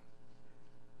name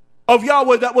of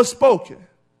Yahweh that was spoken.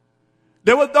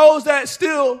 There were those that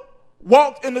still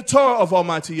walked in the Torah of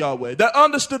Almighty Yahweh, that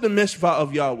understood the mitzvah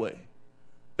of Yahweh.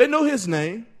 They knew his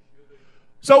name.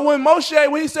 So when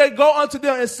Moshe, when he said, go unto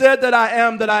them and said that I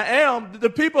am, the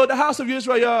people of the house of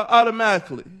Yisrael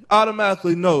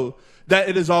automatically know that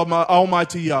it is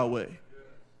Almighty Yahweh.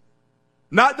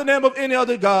 Not the name of any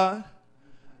other God.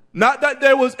 Not that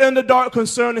they was in the dark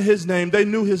concerning his name. They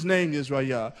knew his name,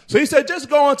 Yisrayah. So he said, just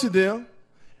go unto them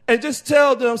and just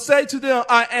tell them, say to them,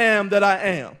 I am that I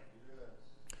am.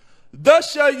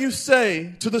 Thus shall you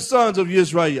say to the sons of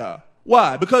Yisrayah.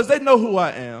 Why? Because they know who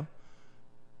I am.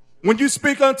 When you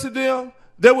speak unto them,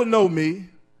 they will know me.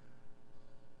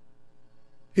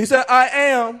 He said, I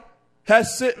am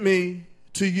has sent me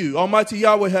to you. Almighty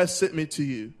Yahweh has sent me to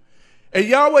you. And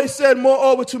Yahweh said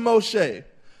moreover to Moshe,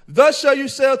 thus shall you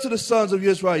say to the sons of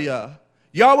Yisrayah,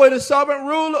 Yahweh, the sovereign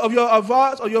ruler of your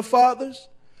avats, or your fathers,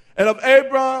 and of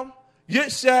Abraham,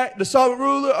 Yitzhak, the sovereign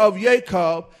ruler of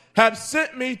Jacob, have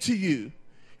sent me to you.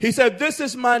 He said, this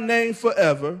is my name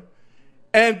forever,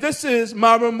 and this is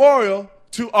my memorial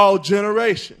to all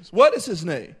generations. What is his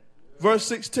name? Verse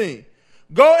 16.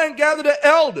 Go and gather the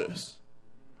elders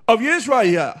of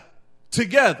Yisrayah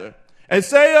together, and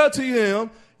say unto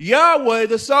him, Yahweh,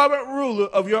 the sovereign ruler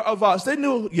of your avats. They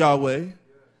knew Yahweh.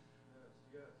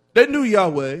 They knew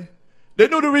Yahweh. They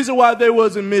knew the reason why they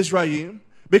was in Mizraim,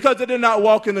 because they did not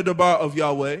walk in the Dabar of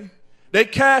Yahweh. They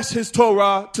cast his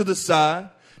Torah to the side.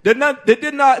 They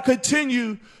did not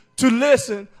continue to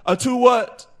listen to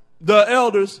what the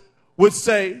elders would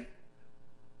say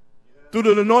through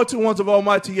the anointed ones of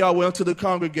Almighty Yahweh unto the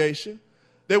congregation.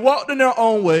 They walked in their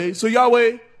own way, so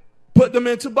Yahweh put them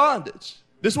into bondage.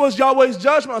 This was Yahweh's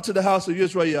judgment unto the house of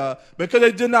Yisrael, because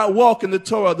they did not walk in the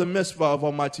Torah, the mitzvah of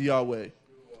Almighty Yahweh.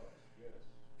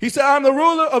 He said, I am the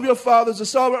ruler of your fathers, the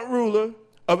sovereign ruler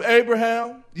of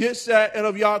Abraham, Yitzhak, and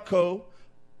of Yaakov,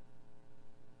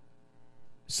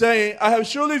 saying, I have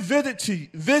surely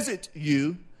visit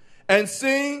you and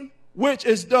seen which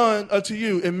is done unto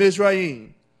you in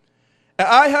Mizraim. And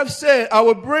I have said, I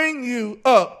will bring you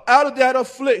up out of that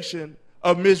affliction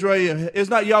of Mizraim. Is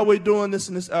not Yahweh doing this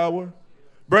in this hour?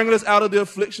 Bringing us out of the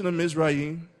affliction of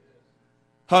Mizraim.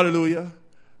 Hallelujah.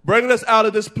 Bringing us out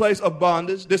of this place of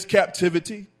bondage, this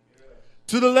captivity,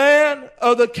 to the land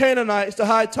of the Canaanites, the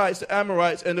Hittites, the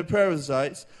Amorites, and the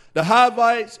Perizzites, the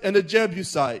Hivites, and the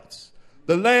Jebusites,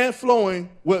 the land flowing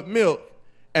with milk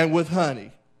and with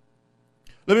honey.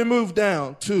 Let me move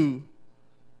down to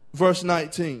verse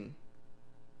 19.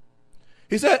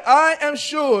 He said, I am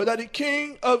sure that the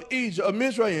king of Egypt, of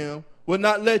Mizraim, will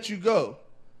not let you go.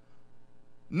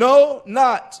 No,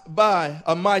 not by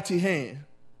a mighty hand.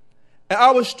 And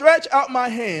I will stretch out my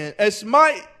hand and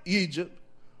smite Egypt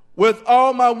with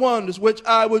all my wonders, which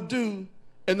I will do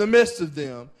in the midst of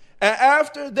them. And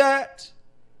after that,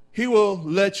 he will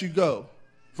let you go.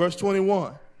 Verse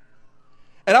 21.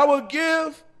 And I will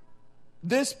give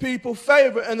this people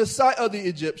favor in the sight of the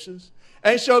Egyptians,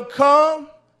 and it shall come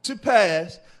to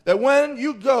pass that when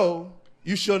you go,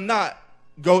 you shall not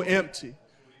go empty.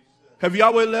 Have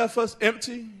Yahweh left us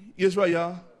empty,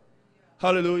 Yisrayah?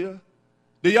 Hallelujah.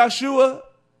 Did Yahshua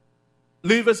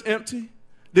leave us empty?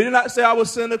 Did he not say, I will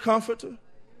send a comforter?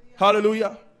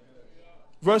 Hallelujah.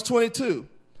 Verse 22.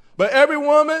 But every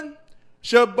woman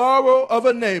shall borrow of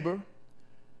a neighbor,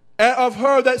 and of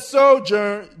her that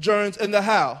sojourns in the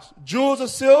house, jewels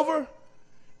of silver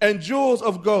and jewels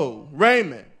of gold,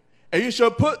 raiment. And you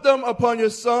shall put them upon your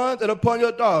sons and upon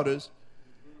your daughters,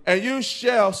 and you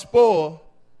shall spoil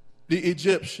the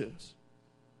Egyptians.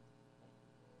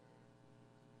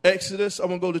 Exodus, I'm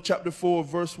going to go to chapter 4,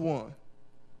 verse 1.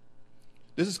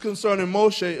 This is concerning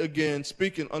Moshe again,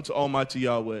 speaking unto Almighty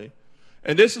Yahweh.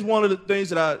 And this is one of the things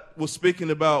that I was speaking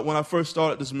about when I first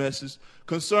started this message,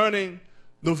 concerning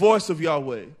the voice of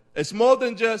Yahweh. It's more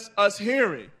than just us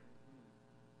hearing,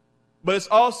 but it's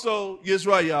also,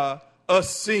 Yisrayah, us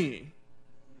seeing.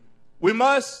 We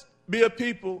must be a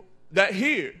people that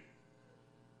hear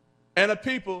and a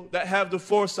people that have the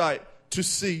foresight to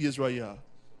see Yisrayah.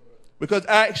 Because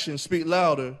actions speak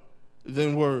louder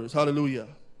than words. Hallelujah.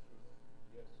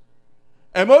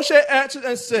 And Moshe answered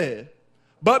and said,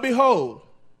 but behold,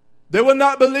 they will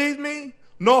not believe me,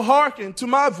 nor hearken to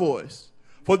my voice.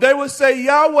 For they will say,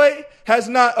 Yahweh has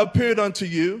not appeared unto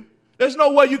you. There's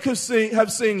no way you could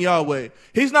have seen Yahweh.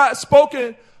 He's not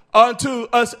spoken unto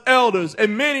us elders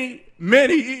in many,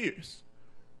 many years.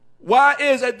 Why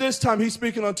is at this time he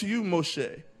speaking unto you,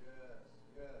 Moshe?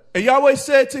 And Yahweh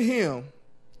said to him,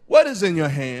 what is in your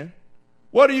hand?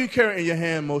 What are you carrying in your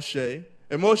hand, Moshe?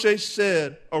 And Moshe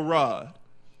said, a rod.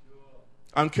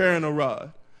 I'm carrying a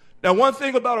rod. Now, one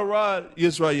thing about a rod,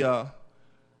 Yisrayah,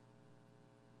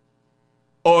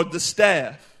 or the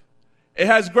staff, it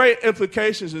has great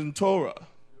implications in Torah.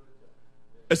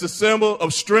 It's a symbol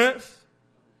of strength.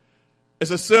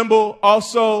 It's a symbol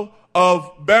also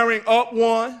of bearing up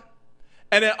one.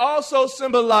 And it also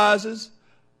symbolizes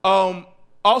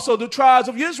also the tribes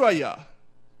of Yisrayah.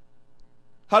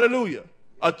 Hallelujah.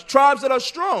 Tribes that are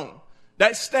strong,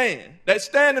 that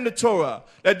stand in the Torah,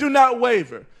 that do not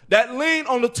waver, that lean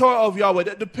on the Torah of Yahweh,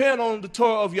 that depend on the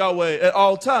Torah of Yahweh at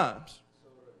all times.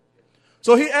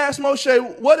 So he asked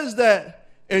Moshe, what is that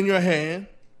in your hand?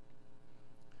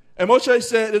 And Moshe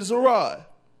said, it is a rod.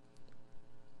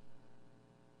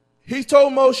 He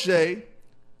told Moshe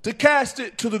to cast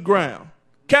it to the ground.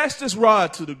 Cast this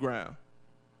rod to the ground.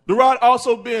 The rod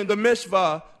also being the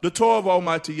Mishvah, the Torah of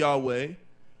Almighty Yahweh,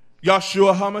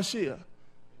 Yahshua HaMashiach.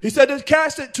 He said to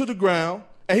cast it to the ground,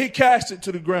 and he cast it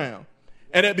to the ground.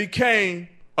 And it became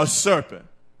a serpent.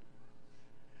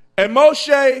 And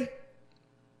Moshe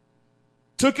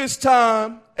took his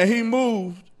time, and he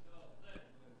moved.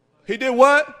 He did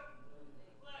what?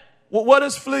 What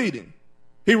is fleeting?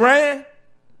 He ran?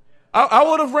 I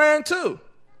would have ran too.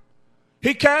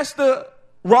 He cast the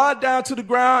rod down to the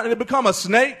ground, and it became a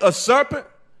snake, a serpent.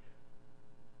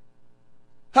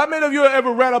 How many of you have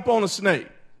ever ran up on a snake?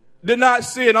 Did not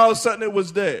see it, and all of a sudden it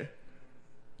was there.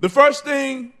 The first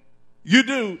thing you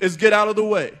do is get out of the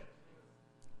way.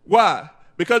 Why?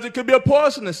 Because it could be a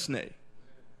poisonous snake.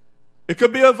 It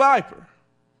could be a viper.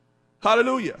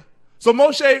 Hallelujah. So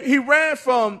Moshe, he ran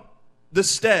from the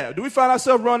staff. Do we find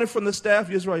ourselves running from the staff,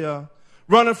 Yisrayah?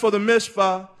 Running for the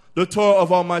Mishpah, the Torah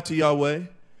of Almighty Yahweh?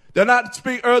 Did not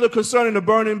speak earlier concerning the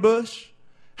burning bush,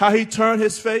 how he turned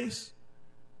his face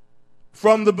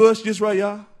from the bush,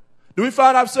 Yisrayah? Do we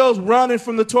find ourselves running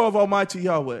from the Torah of Almighty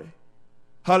Yahweh?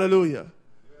 Hallelujah.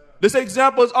 This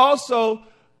example is also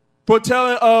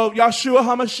foretelling of Yahshua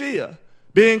HaMashiach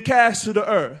being cast to the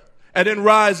earth and then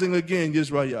rising again,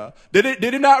 Yisrayah.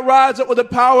 Did he not rise up with the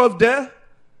power of death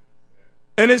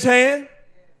in his hand?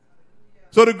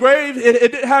 So the grave, it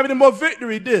didn't have any more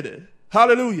victory, did it?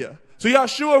 Hallelujah. So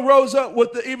Yahshua rose up with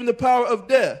even the power of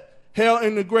death, hell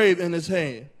in the grave in his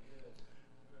hand.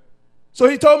 So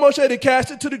he told Moshe to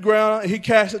cast it to the ground, and he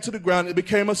cast it to the ground. It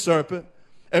became a serpent.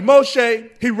 And Moshe,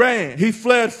 he ran. He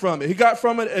fled from it. He got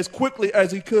from it as quickly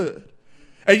as he could.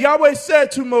 And Yahweh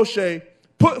said to Moshe,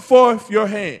 put forth your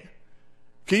hand.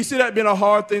 Can you see that being a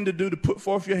hard thing to do, to put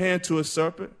forth your hand to a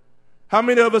serpent? How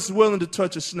many of us are willing to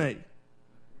touch a snake?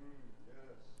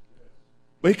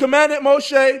 But he commanded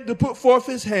Moshe to put forth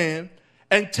his hand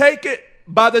and take it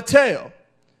by the tail.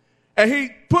 And he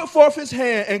put forth his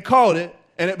hand and caught it,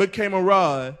 and it became a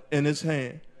rod in his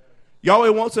hand. Yahweh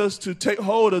wants us to take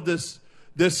hold of this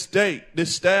stake,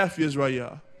 this staff,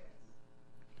 Yisrayah.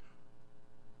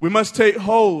 We must take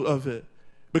hold of it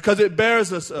because it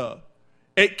bears us up.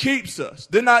 It keeps us.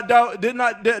 Did not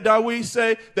Dawid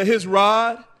say that his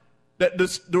rod, that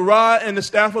the rod and the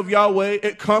staff of Yahweh,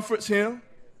 it comforts him?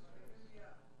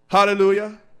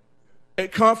 Hallelujah.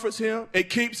 It comforts him. It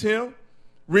keeps him.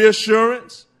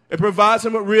 Reassurance. It provides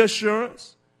him with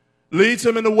reassurance. Leads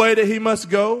him in the way that he must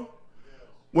go.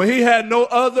 When he had no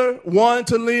other one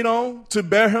to lean on, to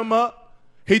bear him up,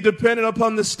 he depended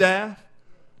upon the staff.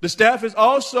 The staff is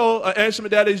also an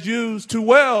instrument that is used to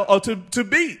well or to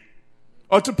beat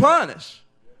or to punish.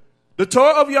 The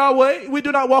Torah of Yahweh, we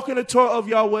do not walk in the Torah of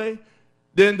Yahweh,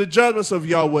 then the judgments of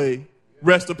Yahweh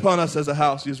rest upon us as a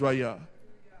house, Yisrayah.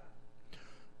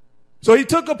 So he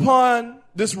took upon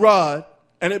this rod,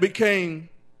 and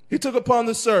he took upon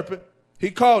the serpent, he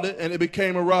caught it, and it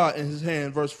became a rod in his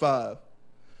hand, verse 5.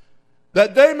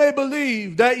 That they may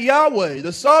believe that Yahweh,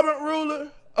 the sovereign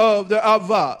ruler of the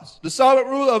Avos, the sovereign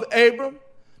ruler of Abram,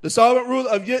 the sovereign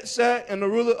ruler of Yitzhak, and the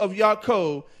ruler of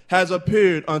Yaakov, has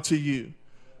appeared unto you.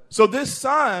 So this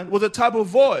sign was a type of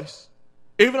voice,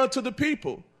 even unto the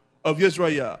people of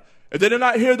Yisrael. If they did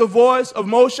not hear the voice of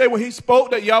Moshe when he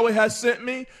spoke that Yahweh has sent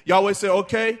me, Yahweh said,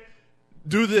 okay,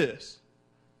 do this.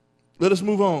 Let us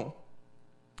move on.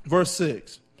 Verse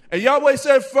 6. And Yahweh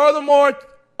said furthermore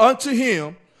unto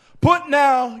him, put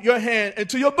now your hand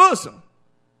into your bosom,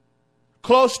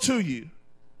 close to you.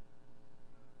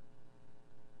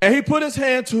 And he put his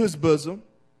hand to his bosom,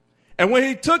 and when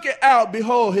he took it out,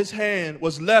 behold, his hand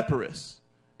was leprous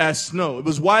as snow. It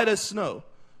was white as snow.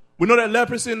 We know that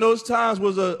leprosy in those times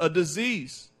was a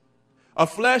disease, a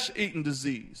flesh-eating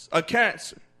disease, a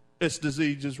cancer. It's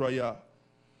disease, Yisrayah.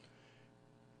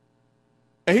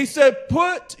 And he said,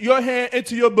 put your hand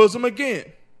into your bosom again.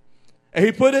 And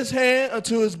he put his hand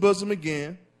into his bosom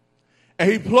again,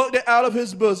 and he plucked it out of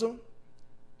his bosom,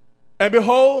 and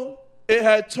behold, it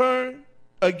had turned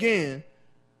again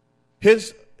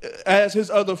as his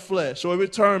other flesh. So it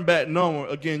returned back normal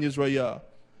again, Yisrayah.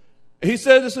 He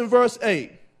says this in verse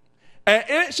 8. And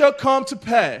it shall come to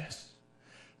pass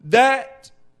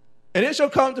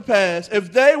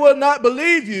if they will not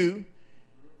believe you,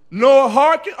 nor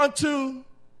hearken unto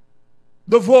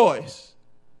the voice,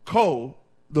 the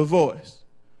voice.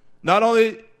 Not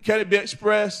only can it be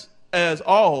expressed as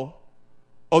all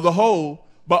or the whole,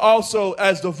 but also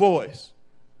as the voice.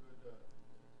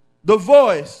 The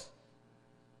voice.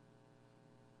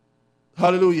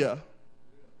 Hallelujah.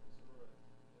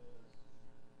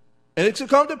 And it shall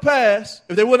come to pass,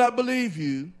 if they will not believe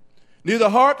you, neither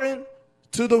hearken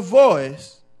to the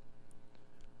voice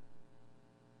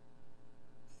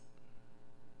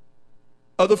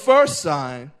of the first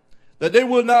sign, that they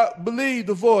will not believe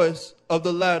the voice of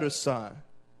the latter sign.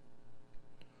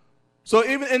 So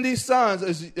even in these signs,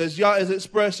 as Yah is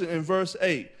expressing in verse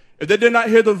 8, if they did not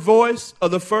hear the voice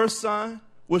of the first sign,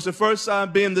 which the first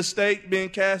sign being the stake being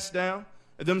cast down,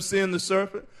 and them seeing the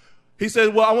serpent, he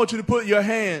said, well, I want you to put your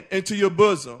hand into your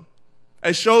bosom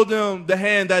and show them the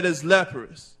hand that is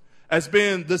leprous as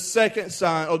being the second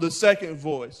sign or the second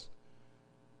voice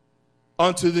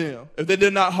unto them, if they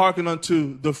did not hearken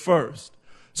unto the first.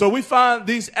 So we find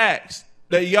these acts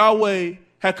that Yahweh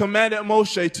had commanded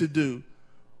Moshe to do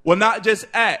were not just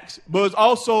acts, but it's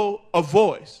also a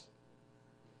voice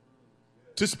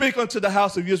to speak unto the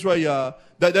house of Yisrayah,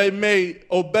 that they may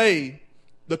obey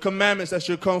the commandments that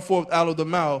should come forth out of the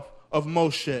mouth of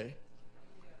Moshe.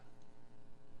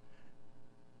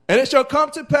 And it shall come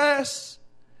to pass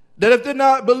that if they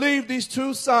not believe these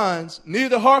two signs,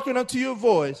 neither hearken unto your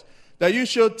voice, that you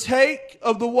shall take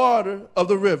of the water of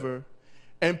the river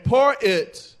and pour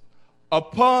it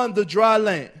upon the dry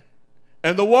land.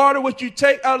 And the water which you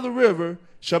take out of the river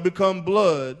shall become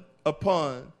blood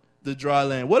upon the dry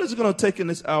land. What is it going to take in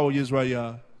this hour,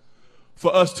 Yisrayah,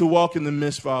 for us to walk in the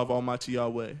midst of Almighty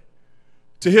Yahweh?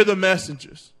 To hear the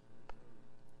messengers,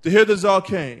 to hear the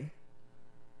Zawkane,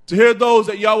 to hear those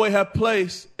that Yahweh have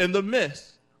placed in the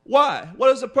midst. Why?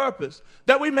 What is the purpose?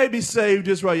 That we may be saved,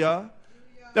 Yisrayah.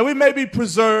 That we may be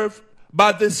preserved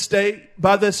by this state,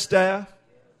 by this staff,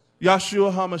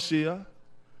 YHWH.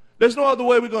 There's no other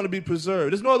way we're going to be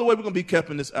preserved. There's no other way we're going to be kept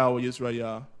in this hour,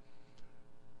 Yisrayah.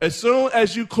 As soon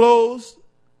as you close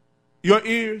your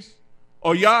ears,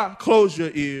 or Yah close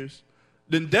your ears,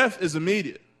 then death is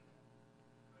immediate.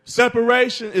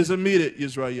 Separation is immediate,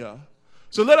 Yisrayah.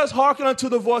 So let us hearken unto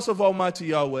the voice of Almighty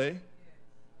Yahweh.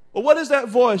 But what is that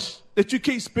voice that you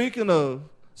keep speaking of,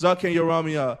 Zawkane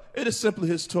YarahmeYah? It is simply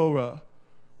his Torah.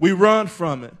 We run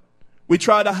from it. We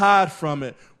try to hide from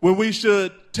it when we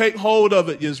should take hold of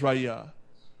it, Yisrayah.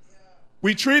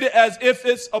 We treat it as if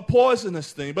it's a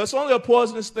poisonous thing, but it's only a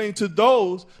poisonous thing to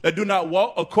those that do not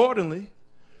walk accordingly,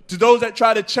 to those that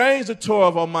try to change the Torah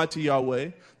of Almighty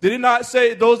Yahweh. Did he not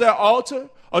say those that alter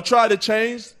or try to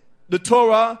change the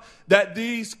Torah, that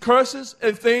these curses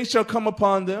and things shall come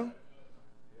upon them?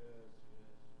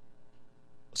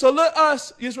 So let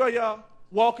us, Yisrayah,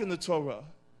 walk in the Torah,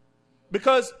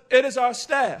 because it is our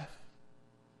staff.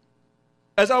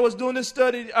 As I was doing this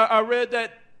study, I read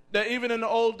that even in the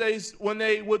old days, when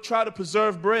they would try to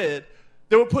preserve bread,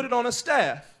 they would put it on a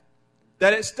staff,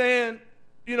 that it stand,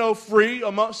 free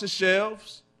amongst the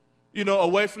shelves,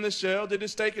 away from the shelf. They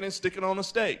just take it and stick it on a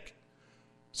stake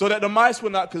so that the mice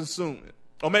would not consume it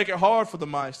or make it hard for the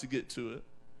mice to get to it.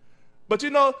 But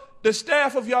the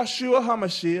staff of Yahshua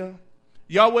HaMashiach,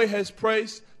 Yahweh has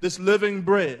placed this living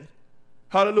bread.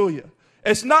 Hallelujah.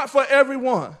 It's not for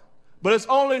everyone, but it's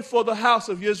only for the house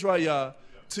of Yisrayah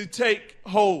to take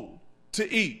hold, to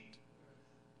eat,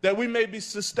 that we may be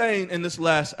sustained in this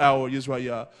last hour,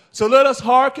 Yisrayah. So let us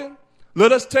hearken,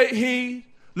 let us take heed,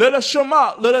 let us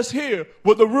shema, let us hear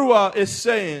what the Ruah is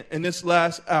saying in this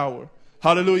last hour.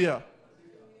 Hallelujah.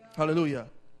 Hallelujah.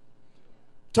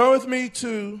 Turn with me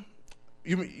to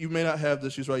you may not have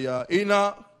this, Yisrayah.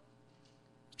 Enoch,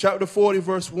 chapter 40,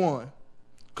 verse 1,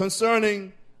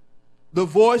 concerning the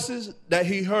voices that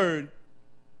he heard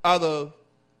out of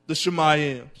the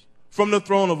Shemaims from the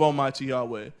throne of Almighty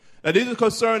Yahweh. Now, these are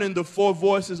concerning the four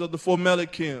voices of the four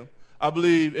Melikim, I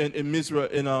believe, in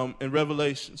Mizrah, in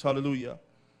Revelations. Hallelujah.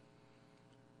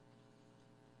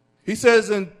 He says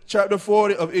in chapter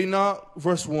 40 of Enoch,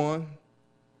 verse 1,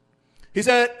 he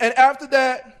said, and after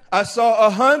that I saw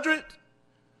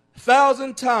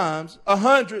 100,000 times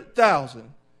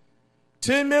 100,000,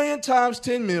 10 million times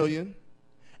 10 million,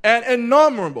 an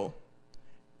innumerable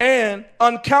and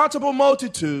uncountable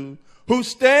multitude who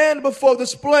stand before the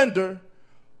splendor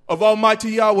of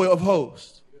Almighty Yahweh of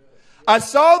hosts. I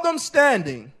saw them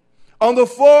standing on the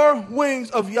four wings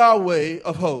of Yahweh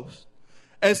of hosts,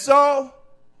 and saw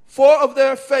four of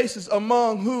their faces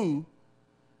among who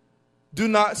do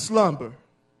not slumber.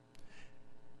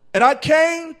 And I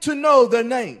came to know their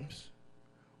names,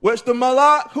 which the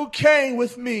Malak who came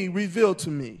with me revealed to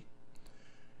me.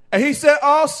 And he said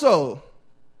also,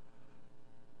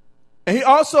 and he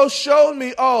also showed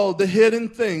me all the hidden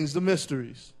things, the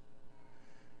mysteries.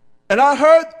 And I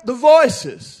heard the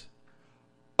voices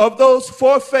of those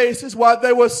four faces while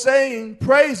they were saying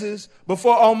praises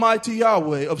before Almighty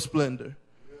Yahweh of splendor.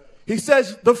 He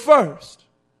says the first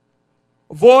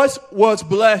voice was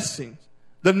blessing,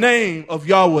 the name of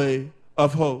Yahweh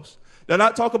of hosts. Did I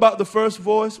not talk about the first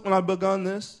voice when I begun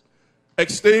this?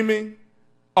 Esteeming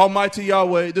Almighty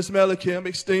Yahweh, this Melikim,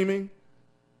 esteeming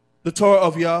the Torah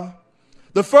of Yah.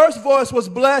 The first voice was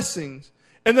blessings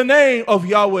in the name of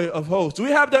Yahweh of hosts. Do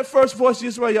we have that first voice,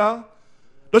 Yisrayah?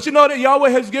 Don't you know that Yahweh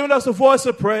has given us a voice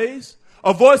of praise,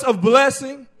 a voice of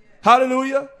blessing,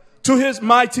 hallelujah, to his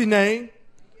mighty name?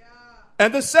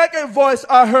 And the second voice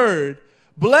I heard,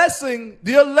 blessing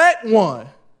the elect one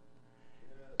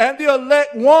and the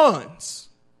elect ones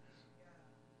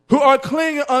who are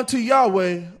clinging unto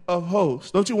Yahweh of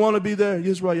hosts. Don't you want to be there,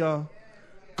 Yisrayah?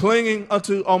 Clinging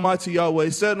unto Almighty Yahweh,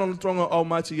 sitting on the throne of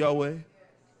Almighty Yahweh.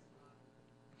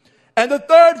 And the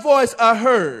third voice I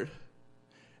heard,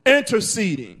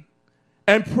 interceding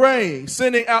and praying,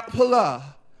 sending out Palah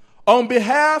on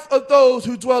behalf of those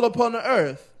who dwell upon the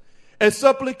earth, and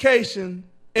supplication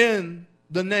in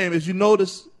the name. As you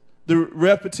notice the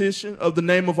repetition of the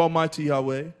name of Almighty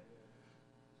Yahweh.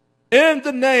 In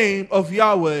the name of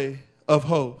Yahweh of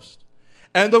hosts.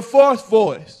 And the fourth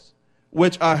voice,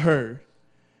 which I heard,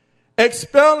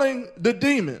 expelling the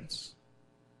demons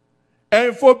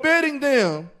and forbidding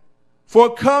them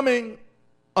for coming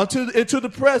into the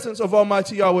presence of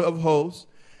Almighty Yahweh of hosts,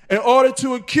 in order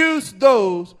to accuse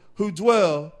those who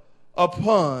dwell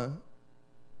upon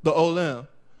the Olam.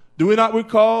 Do we not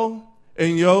recall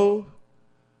in Job,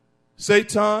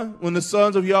 Satan, when the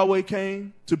sons of Yahweh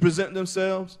came to present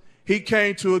themselves, he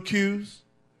came to accuse.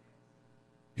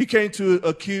 He came to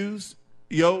accuse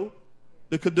Job,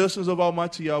 the conditions of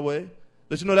Almighty Yahweh.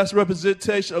 That you know that's a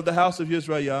representation of the house of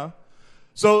Yisrayah.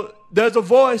 So there's a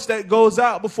voice that goes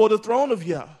out before the throne of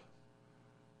Yah.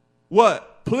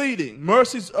 What? Pleading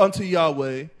mercies unto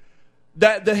Yahweh,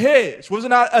 that the hedge, was it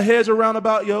not a hedge around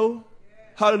about Job?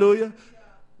 Hallelujah.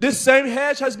 This same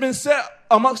hedge has been set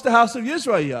amongst the house of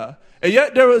Yisrayah. And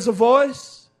yet there is a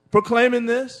voice proclaiming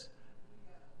this.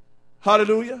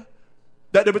 Hallelujah.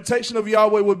 That the protection of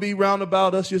Yahweh would be round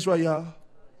about us, Yisrayah.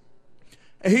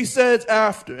 And he says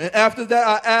after that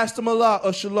I asked the Malak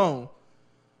of Shalom,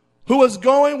 who was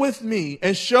going with me,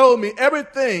 and showed me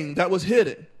everything that was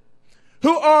hidden.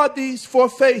 Who are these four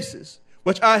faces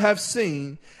which I have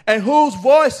seen, and whose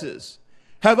voices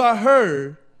have I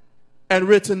heard and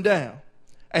written down?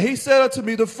 And he said unto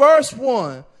me, the first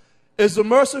one is the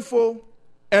merciful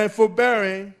and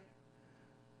forbearing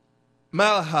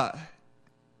Malachi.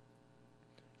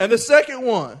 And the second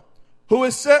one, who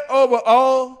is set over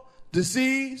all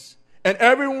disease and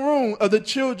every wound of the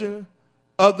children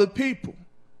of the people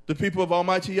of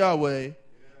Almighty Yahweh,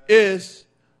 is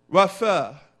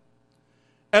Rapha.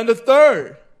 And the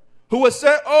third, who was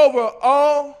set over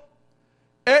all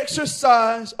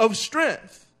exercise of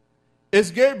strength,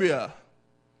 is Gabriel.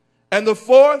 And the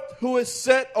fourth, who is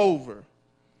set over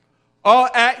all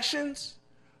actions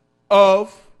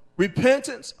of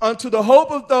repentance unto the hope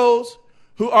of those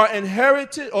who are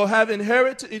inherited or have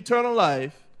inherited eternal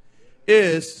life,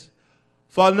 is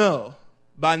Phanuel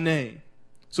by name.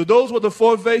 So those were the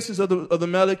four faces of the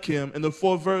Melikim and the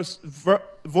four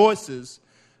voices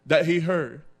that he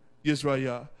heard,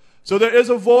 Yisrayah. So there is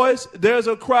a voice, there's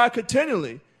a cry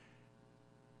continually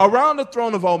around the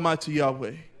throne of Almighty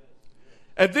Yahweh.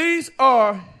 And these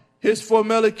are his four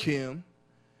Melikim.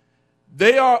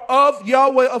 They are of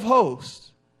Yahweh of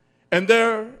hosts. And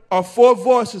there are 4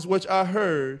 voices which I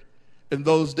heard in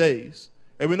those days.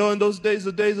 And we know in those days,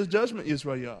 the days of judgment,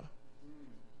 Yisrayah,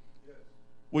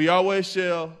 where Yahweh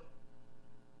shall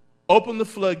open the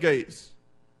floodgates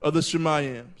of the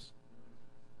Shemayams.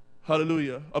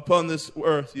 Hallelujah. Upon this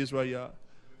earth, Yisrayah.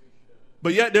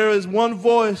 But yet there is one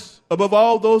voice above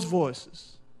all those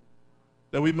voices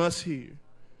that we must hear.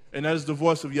 And that is the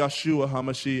voice of Yahshua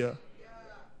HaMashiach.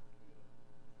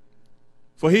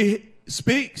 For he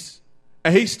speaks,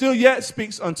 and he still yet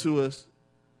speaks unto us,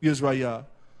 Yisrayah.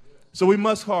 So we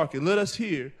must hearken. Let us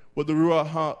hear what the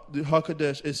Ruach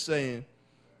HaKodesh is saying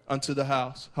unto the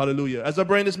house. Hallelujah. As I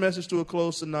bring this message to a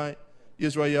close tonight,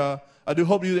 Yisrayah, I do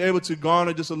hope you're able to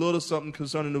garner just a little something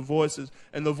concerning the voices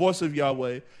and the voice of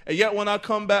Yahweh. And yet when I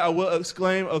come back, I will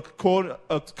exclaim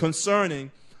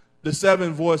concerning the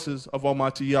 7 voices of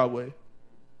Almighty Yahweh.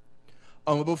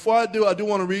 Before I do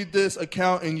want to read this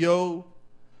account in Job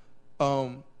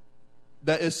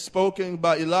that is spoken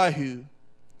by Elihu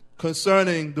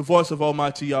concerning the voice of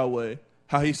Almighty Yahweh,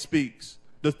 how he speaks,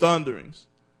 the thunderings,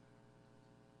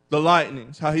 the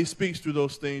lightnings, how he speaks through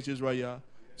those things, Yisrayah.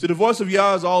 See, the voice of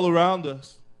Yah is all around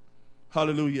us.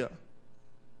 Hallelujah.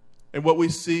 And what we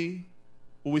see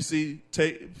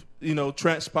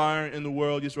transpiring in the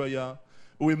world, Yisrayah.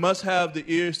 But we must have the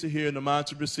ears to hear and the mind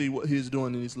to perceive what he is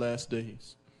doing in these last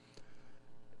days.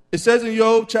 It says in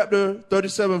Job chapter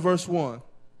 37, verse 1.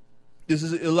 This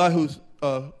is Elihu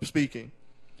speaking.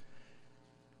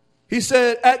 He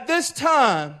said, "At this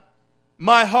time,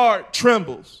 my heart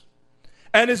trembles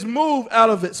and is moved out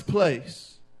of its place.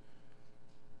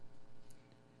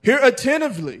 Hear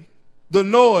attentively the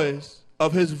noise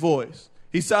of his voice."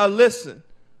 He said, "I listen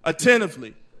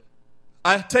attentively.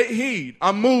 I take heed.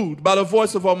 I'm moved by the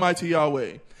voice of Almighty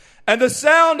Yahweh. And the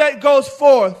sound that goes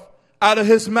forth out of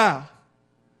his mouth.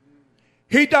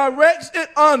 He directs it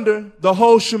under the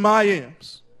whole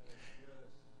Shemayams.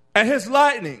 And his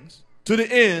lightnings to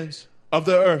the ends of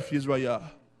the earth,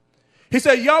 Yisrayah." He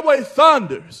said, Yahweh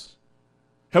thunders.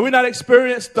 Have we not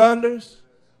experienced thunders?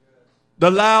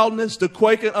 The loudness, the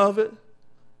quaking of it.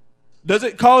 Does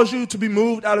it cause you to be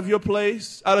moved out of your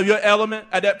place, out of your element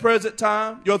at that present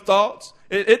time, your thoughts?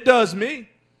 It does me.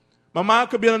 My mind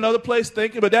could be in another place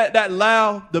thinking, but that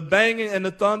loud, the banging and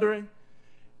the thundering,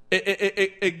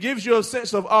 it gives you a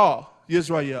sense of awe,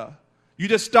 Yisrayah. You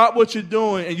just stop what you're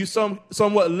doing and you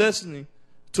somewhat listening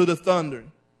to the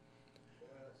thundering.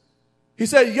 He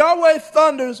said, Yahweh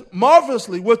thunders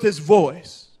marvelously with his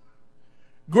voice.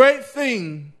 Great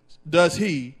things does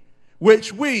he,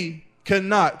 which we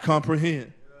cannot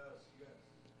comprehend.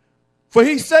 For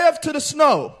he saith to the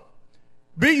snow,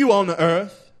 "Be you on the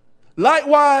earth."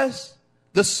 Likewise,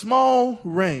 the small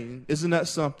rain, isn't that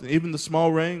something? Even the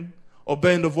small rain,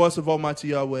 obeying the voice of Almighty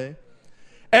Yahweh.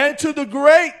 And to the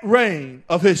great rain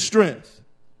of his strength.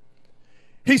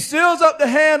 He seals up the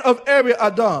hand of every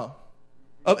Adam,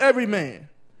 of every man,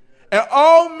 and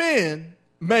all men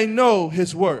may know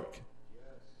his work.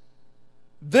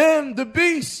 Then the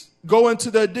beasts go into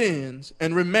their dens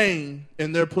and remain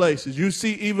in their places. You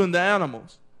see even the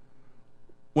animals.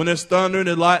 When there's thunder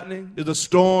and lightning, there's a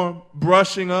storm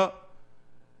brushing up,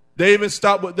 they even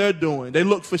stop what they're doing. They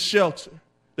look for shelter.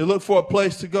 They look for a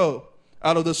place to go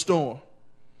out of the storm.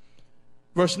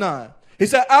 Verse 9. He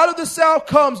said, out of the south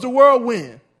comes the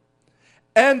whirlwind,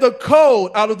 and the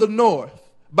cold out of the north.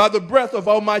 By the breath of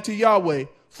Almighty Yahweh,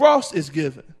 frost is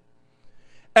given.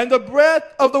 And the breath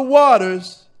of the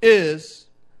waters is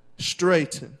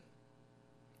straightened.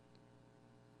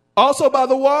 Also by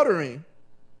the watering,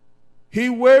 he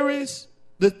wearies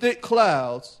the thick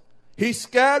clouds. He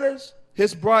scatters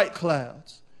his bright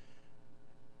clouds.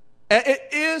 And it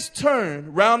is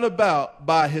turned round about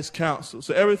by his counsel.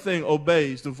 So everything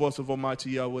obeys the voice of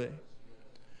Almighty Yahweh.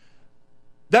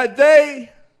 That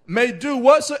they may do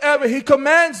whatsoever he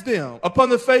commands them upon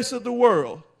the face of the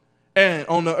world and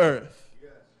on the earth.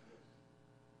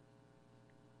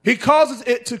 He causes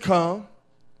it to come,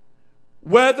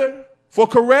 whether for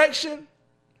correction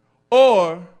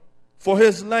or for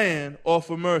his land or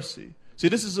for mercy. See,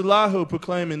 this is Elihu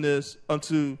proclaiming this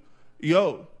unto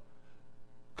Job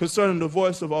concerning the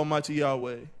voice of Almighty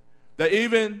Yahweh. That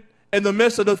even in the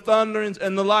midst of the thunderings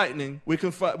and the lightning, we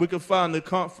can find the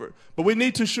comfort. But we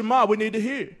need to shema, we need to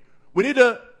hear. We need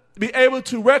to be able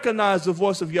to recognize the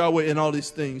voice of Yahweh in all these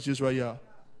things, Yisrayah.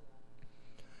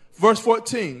 Verse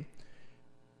 14.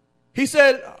 He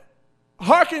said,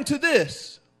 hearken to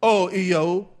this, O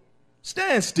Job,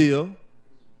 stand still.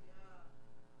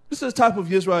 This is the type of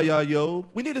Yisrayah, Job.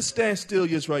 We need to stand still,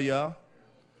 Yisrayah.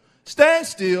 Stand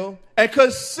still and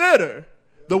consider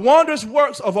the wondrous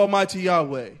works of Almighty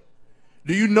Yahweh.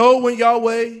 Do you know when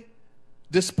Yahweh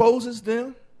disposes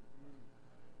them,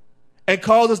 and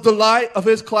causes the light of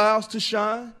his clouds to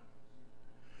shine?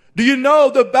 Do you know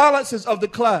the balances of the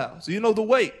clouds? Do you know the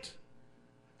weight?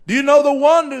 Do you know the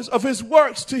wonders of his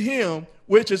works to him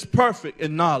which is perfect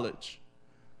in knowledge?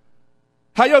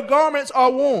 How your garments are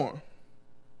worn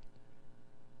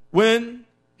when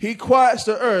he quiets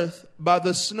the earth by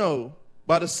the snow,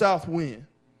 by the south wind.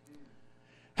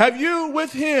 Have you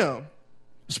with him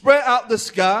spread out the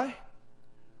sky,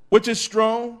 which is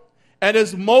strong and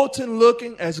is molten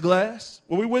looking as glass?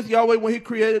 Were we with Yahweh when he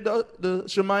created the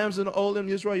Shemaims and the Olim,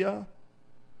 Yisrayah?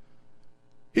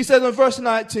 He says in verse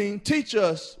 19, teach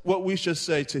us what we should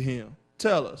say to him.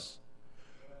 Tell us.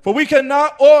 For we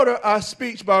cannot order our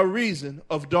speech by reason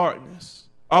of darkness.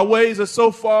 Our ways are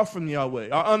so far from Yahweh.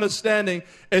 Our understanding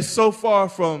is so far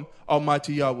from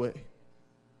Almighty Yahweh.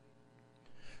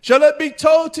 Shall it be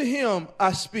told to him,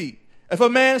 I speak? If a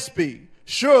man speak,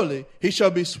 surely he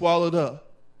shall be swallowed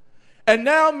up. And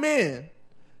now men,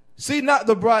 see not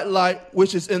the bright light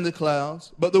which is in the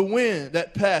clouds, but the wind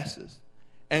that passes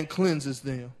and cleanses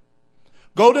them.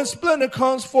 Golden splendor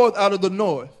comes forth out of the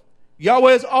north.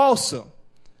 Yahweh is awesome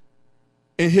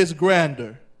in his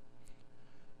grandeur.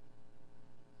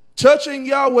 Touching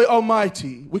Yahweh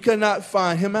Almighty, we cannot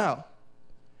find him out.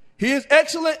 He is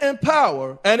excellent in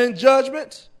power and in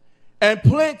judgment, and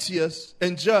plenteous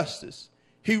in justice.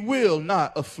 He will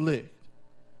not afflict.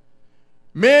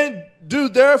 Men do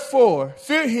therefore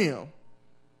fear him.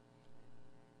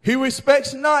 He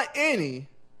respects not any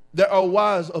that are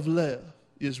wise of love,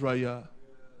 Yisrayah.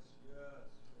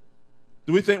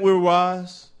 Do we think we're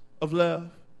wise of love?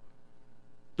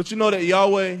 Don't you know that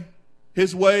Yahweh,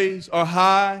 his ways are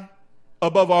high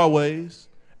above our ways,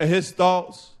 and his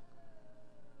thoughts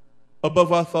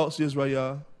above our thoughts,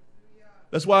 Yisrayah?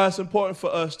 That's why it's important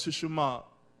for us to shema,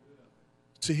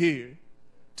 to hear,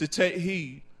 to take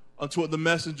heed unto what the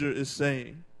messenger is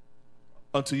saying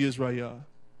unto Yisrayah.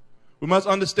 We must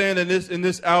understand that in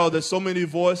this hour there's so many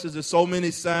voices, there's so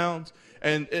many sounds,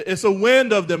 and it's a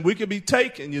wind of them. We can be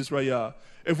taken, Yisrayah,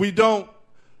 if we don't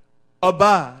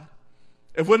abide.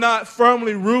 If we're not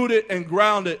firmly rooted and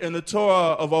grounded in the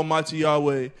Torah of Almighty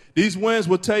Yahweh, these winds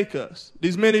will take us.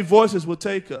 These many voices will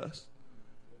take us.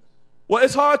 Well,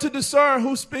 it's hard to discern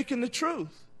who's speaking the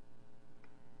truth.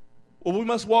 Well, we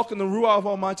must walk in the Ruach of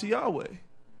Almighty Yahweh.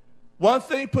 One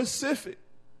thing specific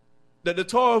that the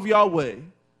Torah of Yahweh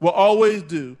will always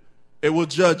do, it will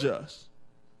judge us.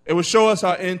 It will show us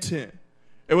our intent.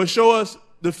 It will show us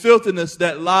the filthiness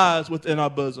that lies within our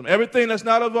bosom. Everything that's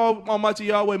not of Almighty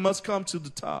Yahweh must come to the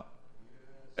top.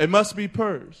 It must be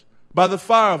purged. By the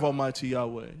fire of Almighty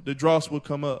Yahweh, the dross will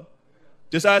come up.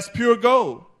 Just as pure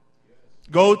gold.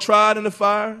 Gold tried in the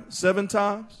fire 7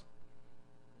 times.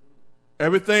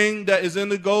 Everything that is in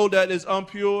the gold that is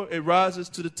impure, it rises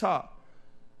to the top.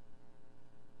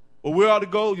 Well, where are the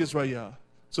gold, Yisrayah?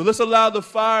 So let's allow the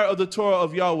fire of the Torah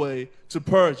of Yahweh to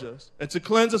purge us and to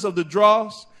cleanse us of the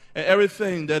dross and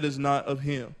everything that is not of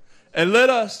him. And let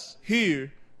us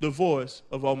hear the voice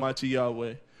of Almighty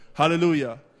Yahweh.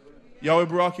 Hallelujah. Yahweh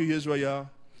Barak you, Yisrayah.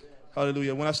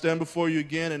 Hallelujah. When I stand before you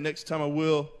again, and next time I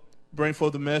will bring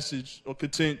forth the message or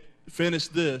finish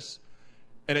this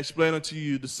and explain unto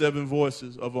you the 7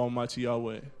 voices of Almighty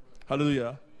Yahweh.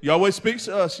 Hallelujah. Yahweh speaks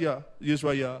to us,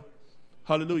 Yisrayah.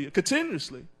 Hallelujah.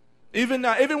 Continuously. Even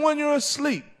now, even when you're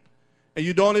asleep and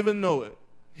you don't even know it,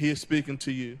 he is speaking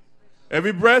to you.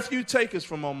 Every breath you take is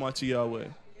from Almighty Yahweh.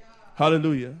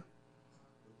 Hallelujah.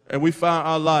 And we find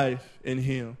our life in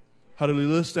him.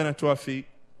 Hallelujah. Let's stand up to our feet.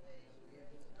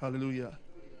 Hallelujah.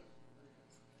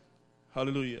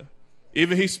 Hallelujah.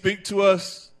 Even he speaks to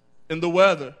us in the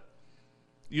weather.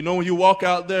 You know, when you walk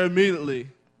out there immediately,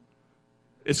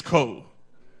 it's cold.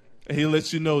 And he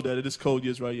lets you know that it is cold,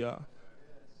 Yisrayah.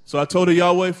 So I told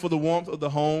Yahweh for the warmth of the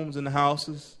homes and the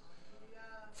houses,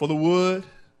 for the wood.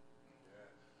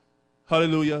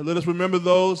 Hallelujah. Let us remember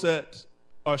those that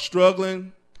are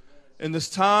struggling in these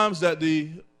times, that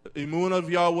the Emunah of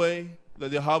Yahweh,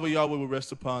 that the YHWH Yahweh will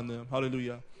rest upon them.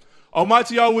 Hallelujah.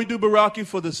 Almighty Yahweh, we do barak you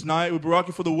for this night. We barak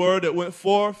you for the word that went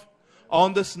forth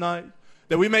on this night,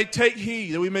 that we may take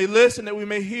heed, that we may listen, that we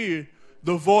may hear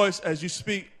the voice as you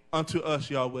speak unto us,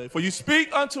 Yahweh. For you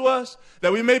speak unto us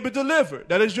that we may be delivered.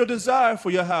 That is your desire for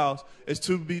your house, is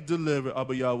to be delivered,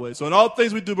 Abba Yahweh. So in all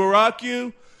things we do barak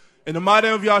you. In the mighty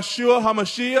name of Yahshua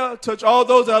HaMashiach, touch all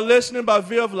those that are listening by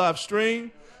via of live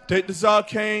stream. Take the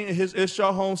Zawkane and his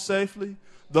Ishar home safely.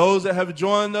 Those that have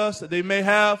joined us, that they may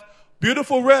have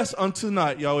beautiful rest unto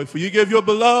tonight, Yahweh. For you give your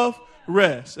beloved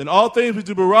rest. In all things we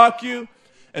do barak you.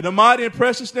 In the mighty and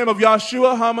precious name of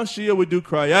Yahshua HaMashiach, we do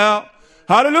cry out.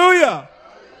 Hallelujah!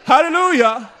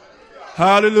 Hallelujah!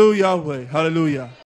 Hallelujah, Yahweh. Hallelujah.